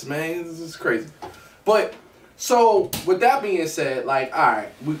sets, man. This is crazy. But so with that being said, like, all right,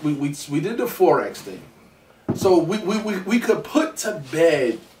 we did the Forex thing. So we could put to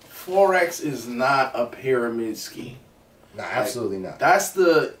bed Forex is not a pyramid scheme. No, absolutely not. That's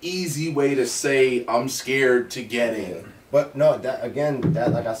the easy way to say I'm scared to get in. But no, like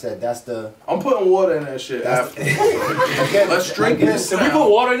I said, that's the. I'm putting water in that shit. Again, let's drink this. If we put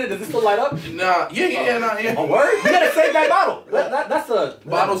water in it, does it still light up? Nah, yeah. A word? You gotta save that bottle. That's a.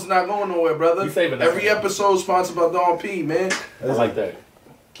 Bottle's not going nowhere, brother. Every episode sponsored by Don P, man. I like that.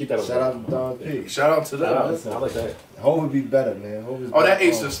 Keep that. Shout out to Don P. Shout out to them. I like that. Hov would be better, man. That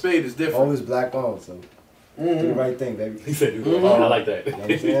ace of spade is different. Hov is black on, so do the right thing, baby. He said, I like that. You know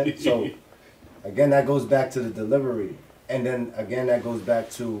what I'm saying? So again, that goes back to the delivery. And then again, that goes back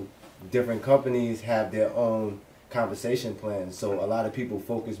to different companies have their own conversation plans. So a lot of people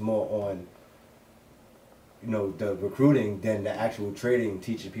focus more on, the recruiting than the actual trading,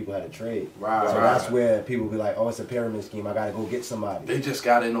 teaching people how to trade. Right. So that's where people be like, oh, it's a pyramid scheme. I got to go get somebody. They just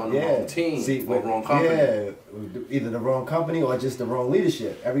got in on the wrong team or wrong company. Yeah, either the wrong company or just the wrong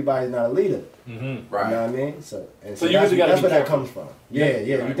leadership. Everybody's not a leader. Mm-hmm. Right. You know what I mean? So you really got that's where that comes from. Yeah.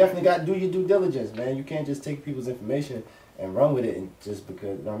 You definitely got to do your due diligence, man. You can't just take people's information and run with it and just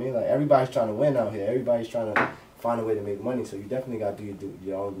because, you know what I mean? Like, everybody's trying to win out here. Everybody's trying to find a way to make money. So you definitely got to do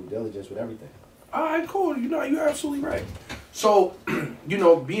your own due diligence with everything. All right, cool. You're absolutely right. So,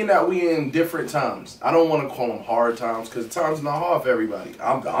 being that we in different times, I don't want to call them hard times because times not hard for everybody.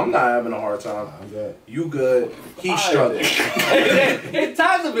 I'm not having a hard time. I'm good. You good. He's struggling.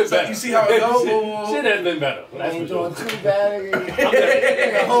 Times have been better. You see how it goes? Shit has been better. I ain't doing too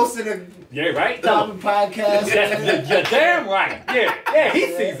bad. Hosting a right? podcast. You're damn right. Yeah, he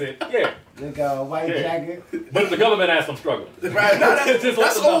sees it. Yeah. They got a white jacket. But the government asks I'm struggling. Right? No,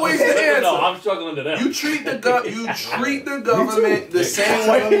 that's always the answer. No, I'm struggling to them. You treat the government the same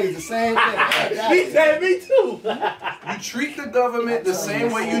way. The same thing. Me too. You treat the government the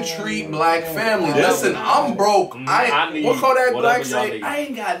same way you treat black family. Listen, I'm broke. What Kodak Black say? I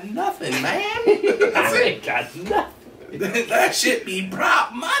ain't got nothing, man. I ain't got nothing. That shit be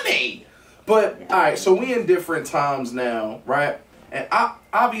prop money. But all right, so we in different times now, right? And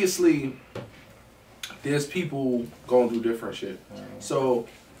obviously, there's people going through different shit. So,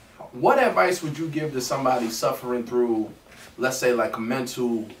 what advice would you give to somebody suffering through, let's say, like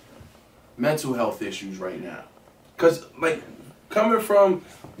mental health issues right now? Because like coming from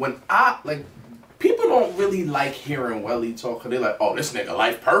when people don't really like hearing Wellie talk. They're like, oh, this nigga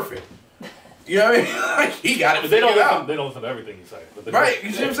life perfect. You know what I mean? Like, he got it. But they don't listen to everything you say. Right,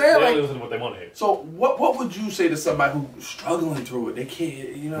 you see what I'm saying? They Like, listen to what they want to hear. So what would you say to somebody who's struggling through it? They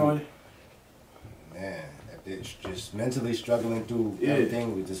can't, you know. Man, if they're just mentally struggling through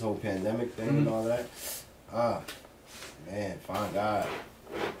everything with this whole pandemic thing and all that. Man, find God.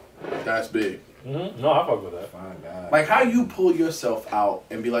 That's big. No, I fuck with that. Find God. Like, how you pull yourself out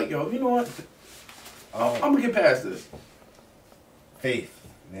and be like, yo, you know what? I'm gonna get past this. Faith.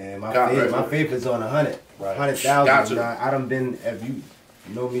 Man, my faith is on 100. Right. 100,000. I done been, if you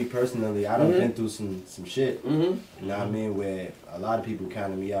know me personally, I done been through some shit. You know what I mean? Where a lot of people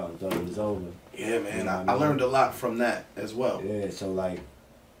counted me out and thought it was over. Yeah, man. You know I learned a lot from that as well. Yeah, so like,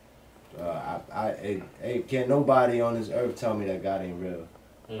 can't nobody on this earth tell me that God ain't real.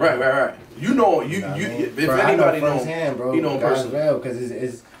 Right. You know, if anybody knows, firsthand, bro, you know God's personally. real, because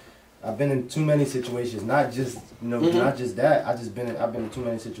it's I've been in too many situations, not just not just that. I've been in too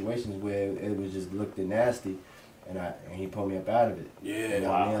many situations where it was just looked at nasty, and he pulled me up out of it. Yeah, you know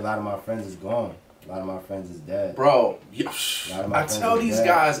what I mean? A lot of my friends is gone. A lot of my friends is dead. Bro, I tell these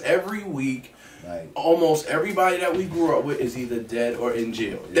guys every week, like, almost everybody that we grew up with is either dead or in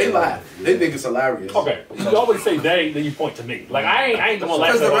jail. They laugh. They think it's hilarious. Okay, you always say they, then you point to me. Like, I ain't the one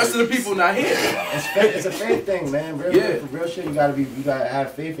laughing. Because the rest of the people not here. It's a faith thing, man. For real shit, you gotta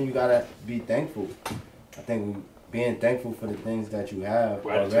have faith and you gotta be thankful. I think being thankful for the things that you have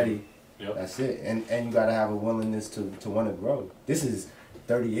already, that's it. And you gotta have a willingness to want to grow. This is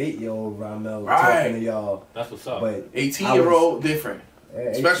 38-year-old Ramel talking to y'all. That's what's up. But 18-year-old different.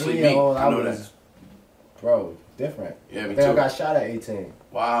 Especially me. I was, bro, different. Yeah, me too. I got shot at 18.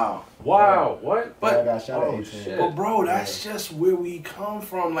 Wow. What? But I got shot at 18. Shit. But bro, that's just where we come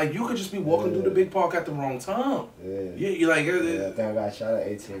from. Like, you could just be walking through the big park at the wrong time. Yeah, you're like, I think I got shot at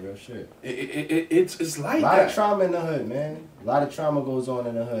 18. Real shit. It's like that. A lot of trauma in the hood, man. A lot of trauma goes on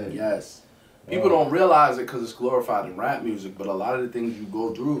in the hood. Yes. People don't realize it because it's glorified in rap music, but a lot of the things you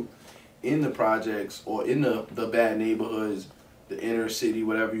go through in the projects or in the bad neighborhoods, the inner city,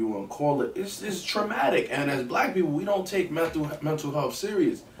 whatever you want to call it, it's traumatic. And as black people, we don't take mental health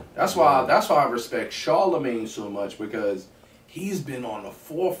serious. That's why I respect Charlemagne so much, because he's been on the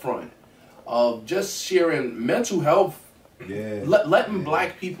forefront of just sharing mental health. Yeah. Letting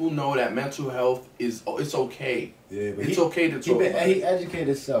black people know that mental health it's okay. Yeah, but it's okay to talk about. He educated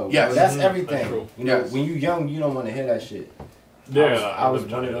himself. Yes. That's everything. That's you know, when you're young, you don't want to hear that shit. Yeah, I was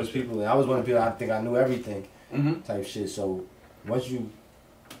one of those people. And I was one of the people I think I knew everything type shit. So once you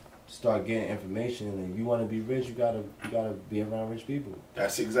start getting information and you want to be rich, you gotta be around rich people.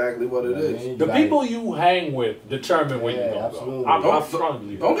 That's exactly what it is. I mean? The people you hang with determine where you go. I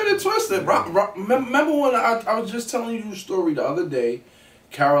strongly don't get it twisted. Remember when I was just telling you a story the other day?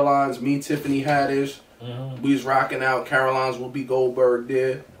 Caroline's, me, Tiffany Haddish. We was rocking out. Caroline's Whoopi Goldberg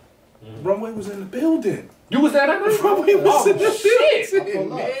there. Runway was in the building. You was at that night? Runway was in the building.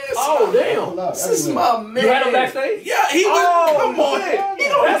 Man. Oh, damn. This is my man. You had him backstage? Yeah, he was. Come on. He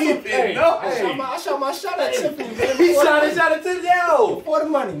don't even know. I shot my shot at Tiffany, man. He shot at Tiffany. Yo. Before the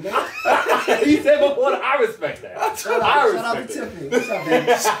money, man. He said before I respect that. Shout out to Tiffany. What's up,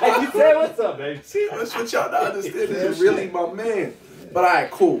 baby? You said what's up, baby? See, that's what y'all don't understand. He's really my man. But all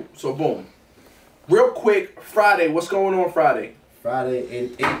right, cool. So, boom. Real quick, Friday. What's going on Friday?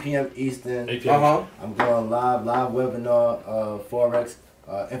 Friday, 8 p.m. Eastern. 8 p.m. I'm going live webinar, Forex,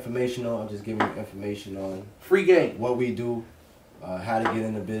 informational. I'm just giving you information on free game, what we do, how to get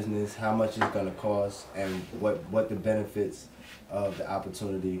into business, how much it's gonna cost, and what the benefits of the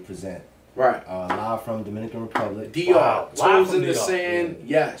opportunity present. Right. Live from Dominican Republic. DR. Wow. Toes in the sand.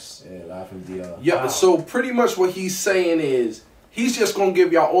 Yeah. Yes. Yeah, live from DR. Yeah. Wow. So pretty much what he's saying is he's just gonna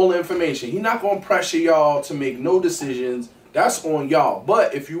give y'all all the information. He's not gonna pressure y'all to make no decisions. That's on y'all.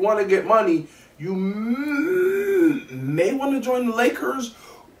 But if you want to get money, you may want to join the Lakers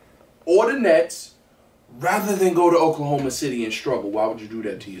or the Nets. rather than go to Oklahoma City and struggle, why would you do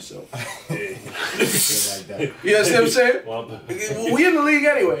that to yourself? Like that. You understand what I'm saying? Well, We in the league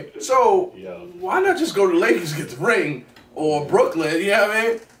anyway, so yeah. why not just go to Lakers, get the ring, or Brooklyn? You know what I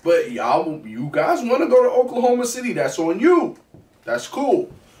mean? But you guys want to go to Oklahoma City? That's on you. That's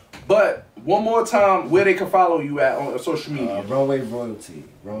cool. But one more time, where they can follow you at on social media? Runway Royalty.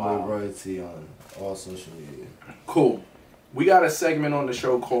 Runway Royalty on all social media. Cool. We got a segment on the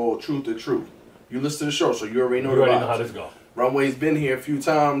show called Truth or Truth. You listen to the show, so you already know You already the know how vibes. this go. Runway's been here a few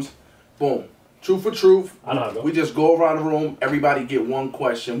times. Boom. Truth for truth. I know how it go. We just go around the room. Everybody get one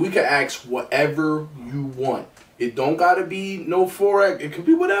question. We can ask whatever you want. It don't gotta be no Forex. It could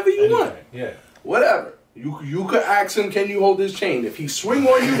be whatever you want. Yeah. Whatever. You could ask him, can you hold this chain? If he swing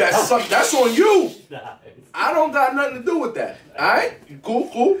on you, that's on you. Nice. I don't got nothing to do with that. All right?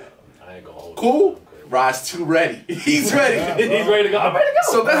 Cool. I ain't gonna hold Cool. it. Rod's too ready. He's ready. He's ready to go. I'm ready to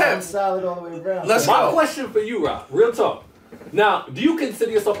go. So go I'm ahead. solid all the way around. Let's My go. question for you, Rob, real talk. Now, do you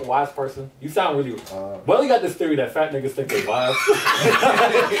consider yourself a wise person? You sound really. Wellie got this theory that fat niggas think they wise.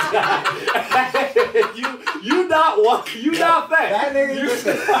 you not fat. Fat niggas,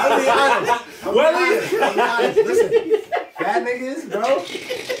 listen, I'll be honest. Wellie, Listen, fat niggas,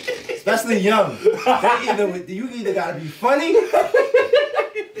 bro, especially young, you either gotta be funny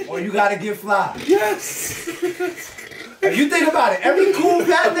or you gotta get fly. Yes. If you think about it, every cool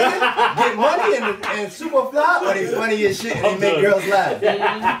fat nigga get money and super fly, or they funny as shit and they make girls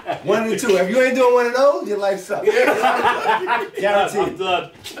laugh. One of the two. If you ain't doing one of those, your life sucks. I'm Guaranteed.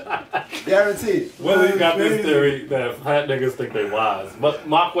 done. Guaranteed. Wellie got this theory that fat niggas think they wise. But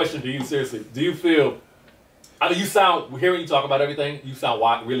my question to you, seriously, do you feel? I mean, you sound hearing you talk about everything. You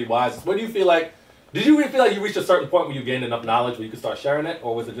sound really wise. What do you feel like? Did you really feel like you reached a certain point where you gained enough knowledge where you could start sharing it,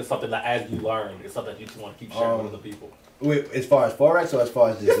 or was it just something that as you learned, it's something that you just want to keep sharing with other people? Wait, as far as Forex or as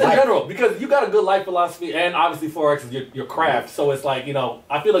far as Just in life? general, because you got a good life philosophy, and obviously Forex is your craft. So it's like,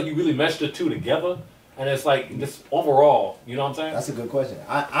 I feel like you really meshed the two together, and it's like just overall, you know what I'm saying? That's a good question.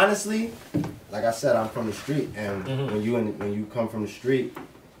 I honestly, like I said, I'm from the street, and when you come from the street,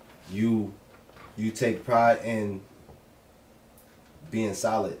 you take pride in being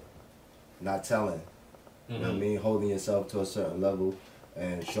solid, not telling. You know what I mean? Holding yourself to a certain level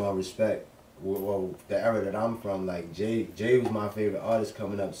and showing respect. Well, the era that I'm from, like Jay was my favorite artist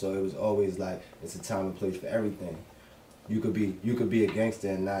coming up, so it was always like it's a time and place for everything. You could be a gangster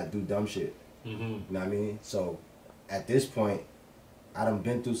and not do dumb shit. You know what I mean? So at this point, I done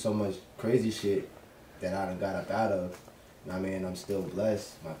been through so much crazy shit that I done got up out of. You know what I mean? I'm still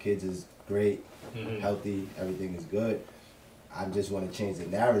blessed. My kids is great, healthy, everything is good. I just want to change the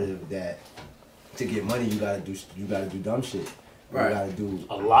narrative that to get money you gotta do dumb shit. Right. You gotta do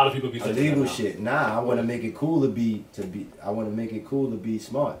a lot of people be saying illegal shit. Nah, I want to make it cool to be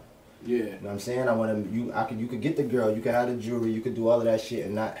smart. Yeah. You know what I'm saying? You could get the girl, you could have the jewelry, you could do all of that shit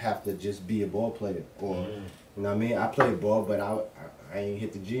and not have to just be a ball player. Or you know what I mean? I play ball, but I ain't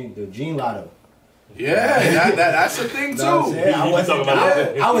hit the gene lotto. Yeah, that's the thing too. I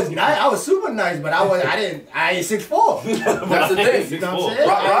was super nice, but I ain't 6'4". That's the thing. You know what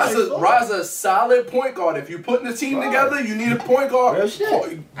I'm saying? Rod's a solid point guard. If you putting the team together, you need a point guard. Real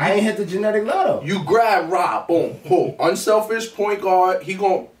shit. I ain't hit the genetic lotto. You grab Rod, boom, boom. Unselfish point guard. He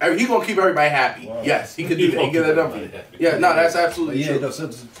gon' keep everybody happy. Wow. Yes, he can do that. He get that done for you. Yeah, no, that's absolutely true. No,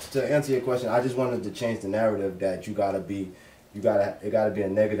 so to answer your question, I just wanted to change the narrative that it gotta be a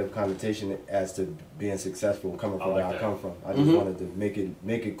negative connotation as to being successful coming from where I come from. I just wanted to make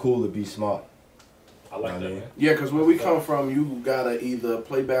it cool to be smart. I like that, man. Yeah, because where we come from, you gotta either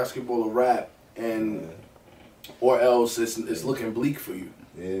play basketball or rap, or else it's looking bleak for you.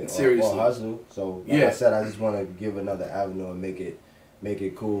 Yeah, seriously. Or hustle. So like I said, I just want to give another avenue and make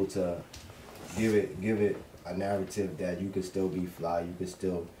it cool to give it a narrative that you could still be fly, you could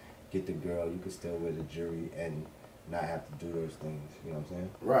still get the girl, you could still wear the jewelry and not have to do those things. You know what I'm saying?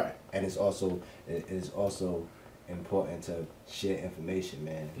 Right. And it's also important to share information,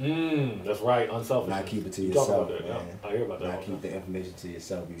 man. That's right. Unselfish. Not keep it to You yourself, talk about that, man. yeah. I hear about that. Not keep the information to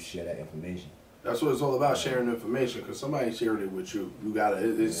yourself. You share that information. That's what it's all about, sharing information. Because somebody shared it with you. You gotta.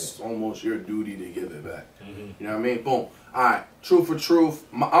 It's almost your duty to give it back. You know what I mean? Boom. All right. Truth for truth.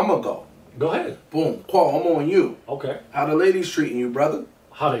 I'm gonna go. Go ahead. Boom. Paul, I'm on you. Okay. How the ladies treating you, brother?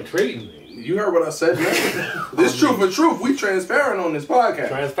 How they treating me? You heard what I said, man. This truth for truth. We transparent on this podcast.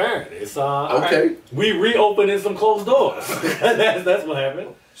 Transparent. It's okay. Right. We reopening some closed doors. that's what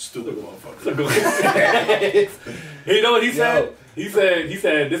happened. Stupid motherfucker. You know what he said? He said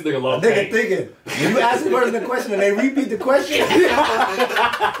this nigga love Nigga pain. thinking. When you ask the person the question and they repeat the question, they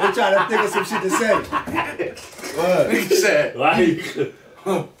trying to think of some shit to say. He said, Like,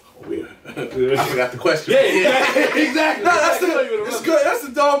 I forgot the question. Yeah, exactly. No, that's good. That's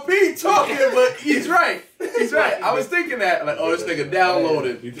the dog P talking, but he's right. He's right. I was thinking that, like, oh, this nigga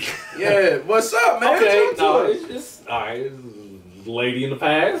downloaded. Yeah, what's up, man? Okay, no, it's just all right. It's lady in the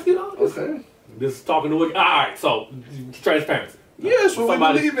past, you know. Just talking to all right. So transparency. Yes, what we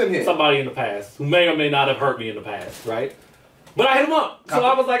believe in here. Somebody in the past who may or may not have hurt me in the past, right? But I hit him up, so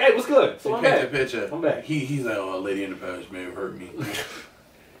I was like, "Hey, what's good?" So I'm back. Picture. I'm back. He's like, "Oh, a lady in the past may have hurt me.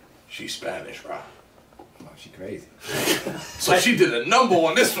 She's Spanish, right? Oh, she crazy. So she did a number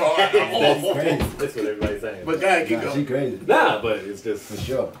on this one. That's crazy. That's what everybody's saying. But God, keep going. She crazy. Nah, but it's just For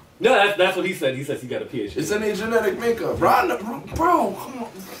sure. No, that's what he said. He says he got a PhD. It's in their genetic makeup. Bro, come on.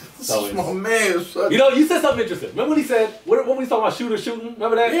 This is my man. Son. You know, you said something interesting. Remember what he said? What we talking about shooting?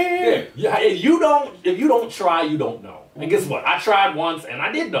 Remember that? Yeah. If you don't try, you don't know. And guess what? I tried once and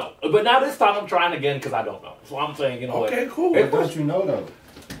I did know. But now this time I'm trying again because I don't know. So I'm saying, you know what? Okay, cool. What don't you know though?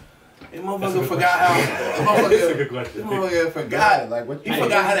 That motherfucker forgot how. That's a good question. Motherfucker forgot. Like what? He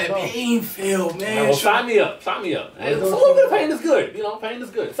forgot how that pain feel, man. Well, sign me up. Hey, it's a little bit of pain is good. You know, pain is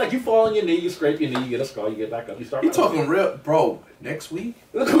good. It's like you fall on your knee, you scrape your knee, you get a scar, you get back up, you start. You talking real, bro? Next week?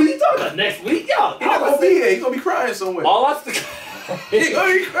 Look, who you talking about? Next week, yo. He not gonna be here. He gonna be crying somewhere. He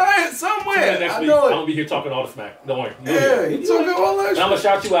gonna be crying somewhere. Next I week, know I'm it. gonna be here talking all the smack. Don't worry. Yeah, he talking all that And shit. I'm gonna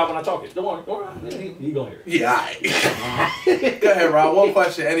shout you out when I talk it. Don't worry. He gonna hear it. Yeah, all right. Go ahead, Rob. One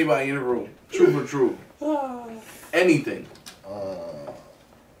question. Anybody in the room? True for true. Anything.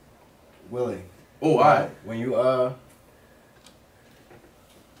 Willie. Oh, all right. When you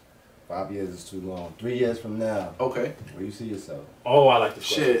 5 years is too long. 3 years from now, Okay. where you see yourself? Oh, I like this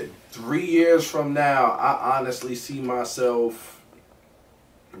Shit. 3 years from now, I honestly see myself.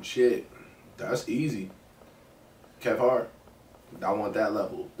 Shit. That's easy. Kev Hart. I want that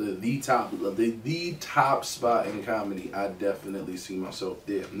level. The top spot in comedy. I definitely see myself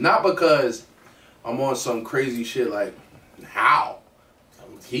there. Not because I'm on some crazy shit like how.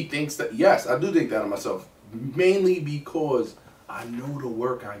 He thinks that, yes, I do think that of myself. Mainly because I know the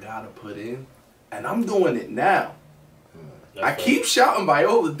work I gotta put in, and I'm doing it now. I keep shouting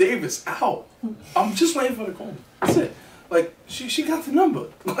Viola Davis out. I'm just waiting for the call. That's it. Like, she got the number.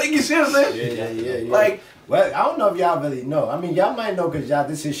 Like, you see what I'm saying? Yeah. Like, well, I don't know if y'all really know. I mean, y'all might know because y'all,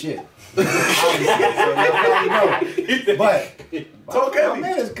 this is shit. So y'all probably know. But my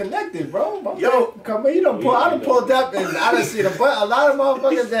man is connected, bro. Yo, come on, I done pulled up and I done seen a lot of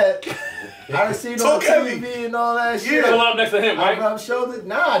motherfuckers that I done seen on TV and all that shit. Pull up next to him, right? I'm shoulders.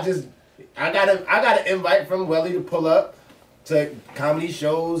 Nah, I got an invite from Wellie to pull up to comedy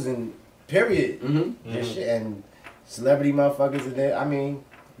shows and period. And shit, and celebrity motherfuckers in there. I mean,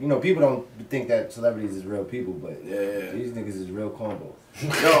 you know, people don't think that celebrities is real people, but these niggas is real combos.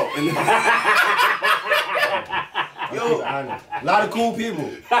 Yo, a lot of cool people.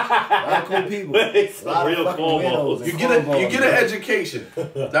 A lot of real fucking widows. you get an education.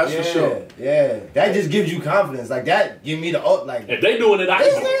 That's for sure. Yeah, that just gives you confidence. Like that, give me the like. If they doing it, I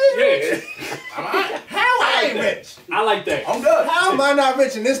can do it. How I ain't rich? I like that. I'm good. How am I not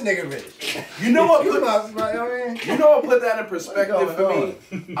rich and this nigga rich? You know what? You know what put that in perspective for me?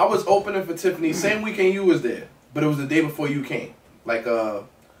 I was opening for Tiffany same weekend you was there, but it was the day before you came. Like,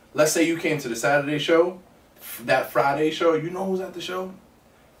 let's say you came to the Saturday show, that Friday show. You know who's at the show?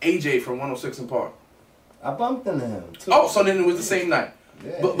 AJ from 106 and Park. I bumped into him too. Oh, so then it was the same night.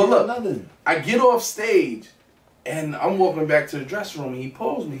 Yeah, but look, I get off stage, and I'm walking back to the dressing room, and he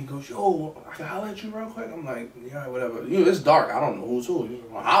pulls me. He goes, "Yo, I can holler at you real quick." I'm like, "Yeah, whatever." You know, it's dark. I don't know who's who. You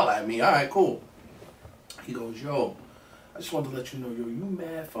want to holler at me? All right, cool. He goes, "Yo, I just wanted to let you know, yo, you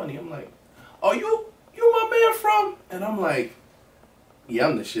mad funny." I'm like, "Oh, you my man from?" And I'm like, "Yeah,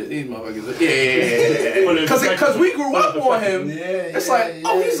 I'm the shit. These motherfuckers, yeah." Because we grew up on him. It's like,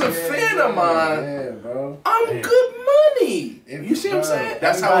 oh, he's a fan of mine. Yeah, bro. I'm good money. You see what I'm saying?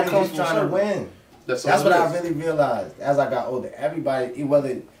 That's how it comes from trying to win. That's what I really realized as I got older. Everybody,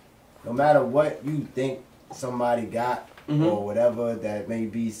 whether, no matter what you think somebody got or whatever that may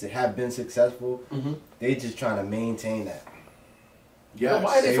be have been successful, they just trying to maintain that. Yeah,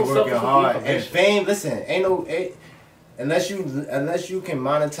 why are they so working hard self-fulfilling? and fame. Listen, unless you can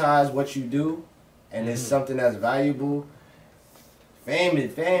monetize what you do, and it's something that's valuable. Fame.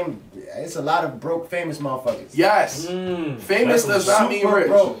 It's a lot of broke famous motherfuckers. Yes, famous does not mean rich.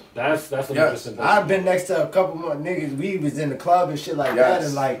 Broke. That's an interesting thing. I've been next to a couple more niggas. We was in the club and shit like that,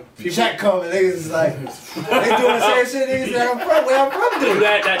 and like check coming, niggas is like they doing the same shit. Niggas that I'm from, where I'm from, dude.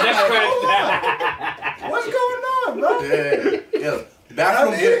 That next credit. What's going on, bro? Yeah.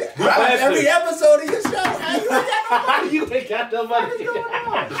 Bathroom get every episode of your show. How you you ain't got no money.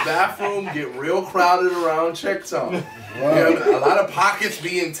 the bathroom get real crowded around check time. You know, a lot of pockets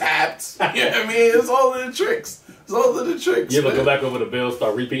being tapped. You know what I mean? It's all of the tricks. It's all of the tricks. You ever go back over the bill,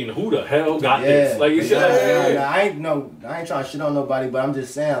 start repeating, who the hell got this? Like you should. I ain't trying to shit on nobody, but I'm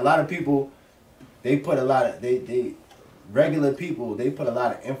just saying a lot of people, they put a lot of they regular people, they put a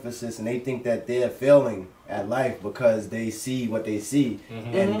lot of emphasis and they think that they're failing at life because they see what they see,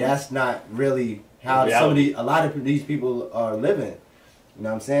 and that's not really how a lot of these people are living. You know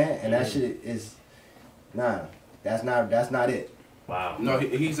what I'm saying? And that shit is that's not it. Wow. No,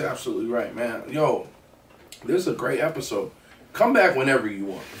 he's absolutely right, man. Yo, this is a great episode. Come back whenever you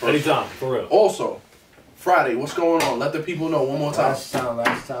want. Anytime, for real. Also, Friday, what's going on? Let the people know one more time.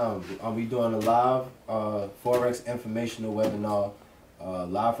 Last time. I'll be doing a live Forex informational webinar,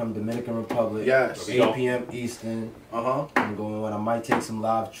 live from Dominican Republic. Yes. 8 p.m. Eastern. I'm going on. I might take some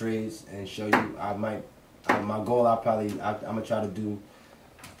live trades and show you. My goal, I'm gonna try to do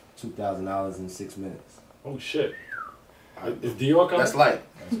 $2,000 in 6 minutes. Oh shit. Is Dior coming? That's light.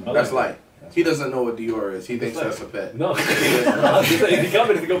 That's light. He doesn't know what Dior is. He thinks that's a pet. No. Is he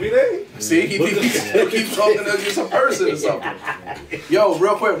coming? Is he gonna be there? See, he keeps talking to just a person or something. Yo,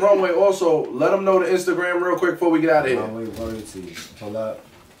 real quick, Runway, also, let them know the Instagram real quick before we get out of here. Runway Royalty. Pull up.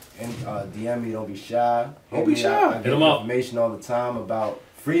 And DM me. Don't be shy. Don't be shy. I get information all the time about,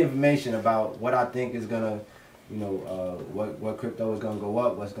 free information about what I think is going to, what crypto is going to go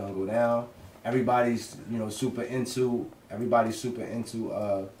up, what's going to go down. Everybody's, super into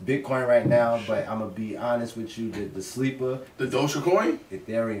Bitcoin right now, but I'm going to be honest with you, the sleeper. The Dogecoin?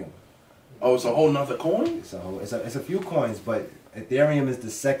 Ethereum. Oh, it's a whole nother coin? It's a few coins, but Ethereum is the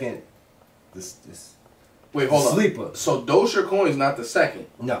second. Wait, hold on. Sleeper. So Dogecoin is not the second?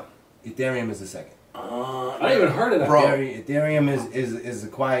 No, Ethereum is the second. I ain't even heard of that. Bro. Ethereum is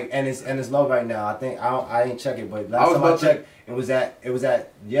quiet and it's low right now. I think I ain't check it, but last time I checked, it was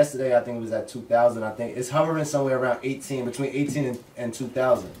at yesterday. I think it was at 2,000. I think it's hovering somewhere around between 18 and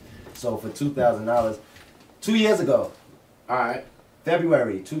 2,000. So for $2,000, 2 years ago, all right,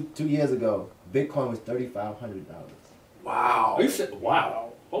 February 2 years ago, Bitcoin was $3,500. Wow. You said,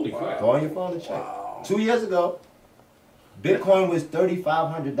 wow. Holy crap. Go on your phone and check. Wow. 2 years ago, Bitcoin was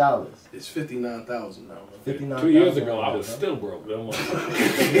 $3,500. It's 59,000 now. 59. 2 years ago, I was still broke. but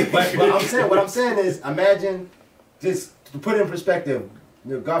what I'm saying is, imagine, just to put it in perspective,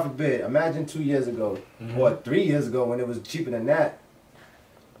 God forbid, imagine 2 years ago, or 3 years ago when it was cheaper than that,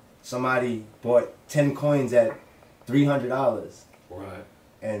 somebody bought 10 coins at $300. Right.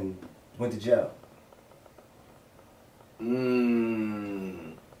 And went to jail.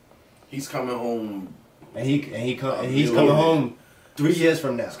 He's coming home. And he's coming home 3 years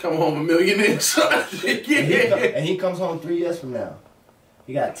from now. He's coming home a millionaire. And he comes home 3 years from now.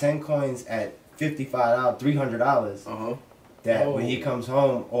 He got 10 coins at $55, $300. That when he comes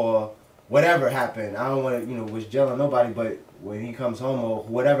home or whatever happened, I don't want to wish jail on nobody, but when he comes home or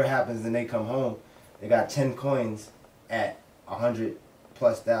whatever happens and they come home, they got 10 coins at 100+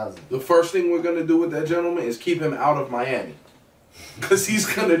 thousand. The first thing we're gonna do with that gentleman is keep him out of Miami. Cause he's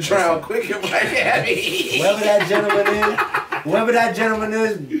gonna drown quick in Miami. Whoever that gentleman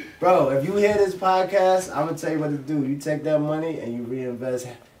is, bro, if you hear this podcast, I'm gonna tell you what to do. You take that money and you reinvest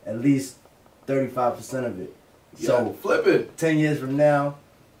at least 35% of it. So flip it. 10 years from now,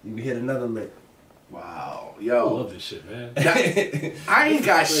 you can hit another lick. Wow, I yo, love this shit, man. I ain't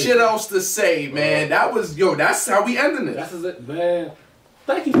got shit else to say, man. That's how we ending it. That's it, man.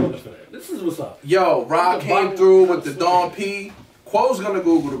 Thank you so much for that. This is what's up. Yo, Rob came through with the Dawn P. Quo's gonna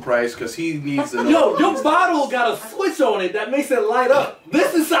Google the price because he needs to know. Yo, your bottle got a switch on it that makes it light up.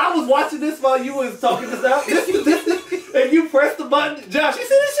 I was watching this while you was talking this out. And you press the button. Josh, you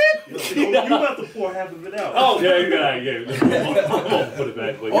see this shit? You about to pour half of it out. Oh, yeah. I'm gonna put it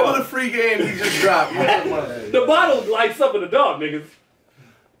back. But, all the free game he just dropped. The bottle lights up in the dark, niggas.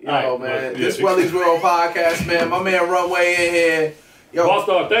 Yo, man. This Wellie's World Podcast, man. My man Runway in here. Yo, Boss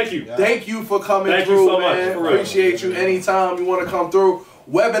Dog, thank you. Thank you for coming thank through, you so man. much, Appreciate you anytime you want to come through.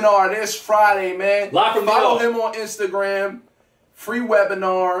 Webinar this Friday, man. Live from Follow DR. him on Instagram. Free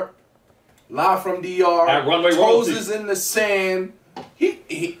webinar. Live from DR. At Runway Toes Royalty. is in the sand.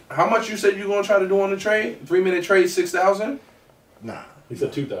 He how much you said you gonna try to do on the trade? 3 minute trade, 6,000? Nah. He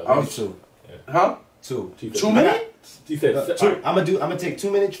said 2,000. I was 2. Huh? 2. 2 minutes? He said I'm gonna take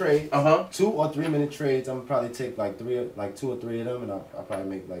 2 minute trades. 2 or 3 minute trades. I'm gonna probably take like 2 or 3 of them, and I'll probably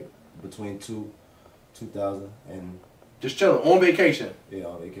make like between 2,000 and Just chilling on vacation. Yeah,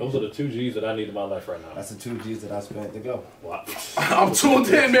 on vacation. Those are the 2 G's that I need in my life right now. That's the 2 G's that I spent to go. Wow. I'm tuned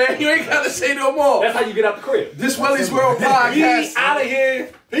in, man. You ain't gotta say no more. That's how you get out the crib. This Wellie's World podcast. We out of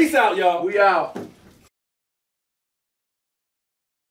here. Peace out, y'all. We out.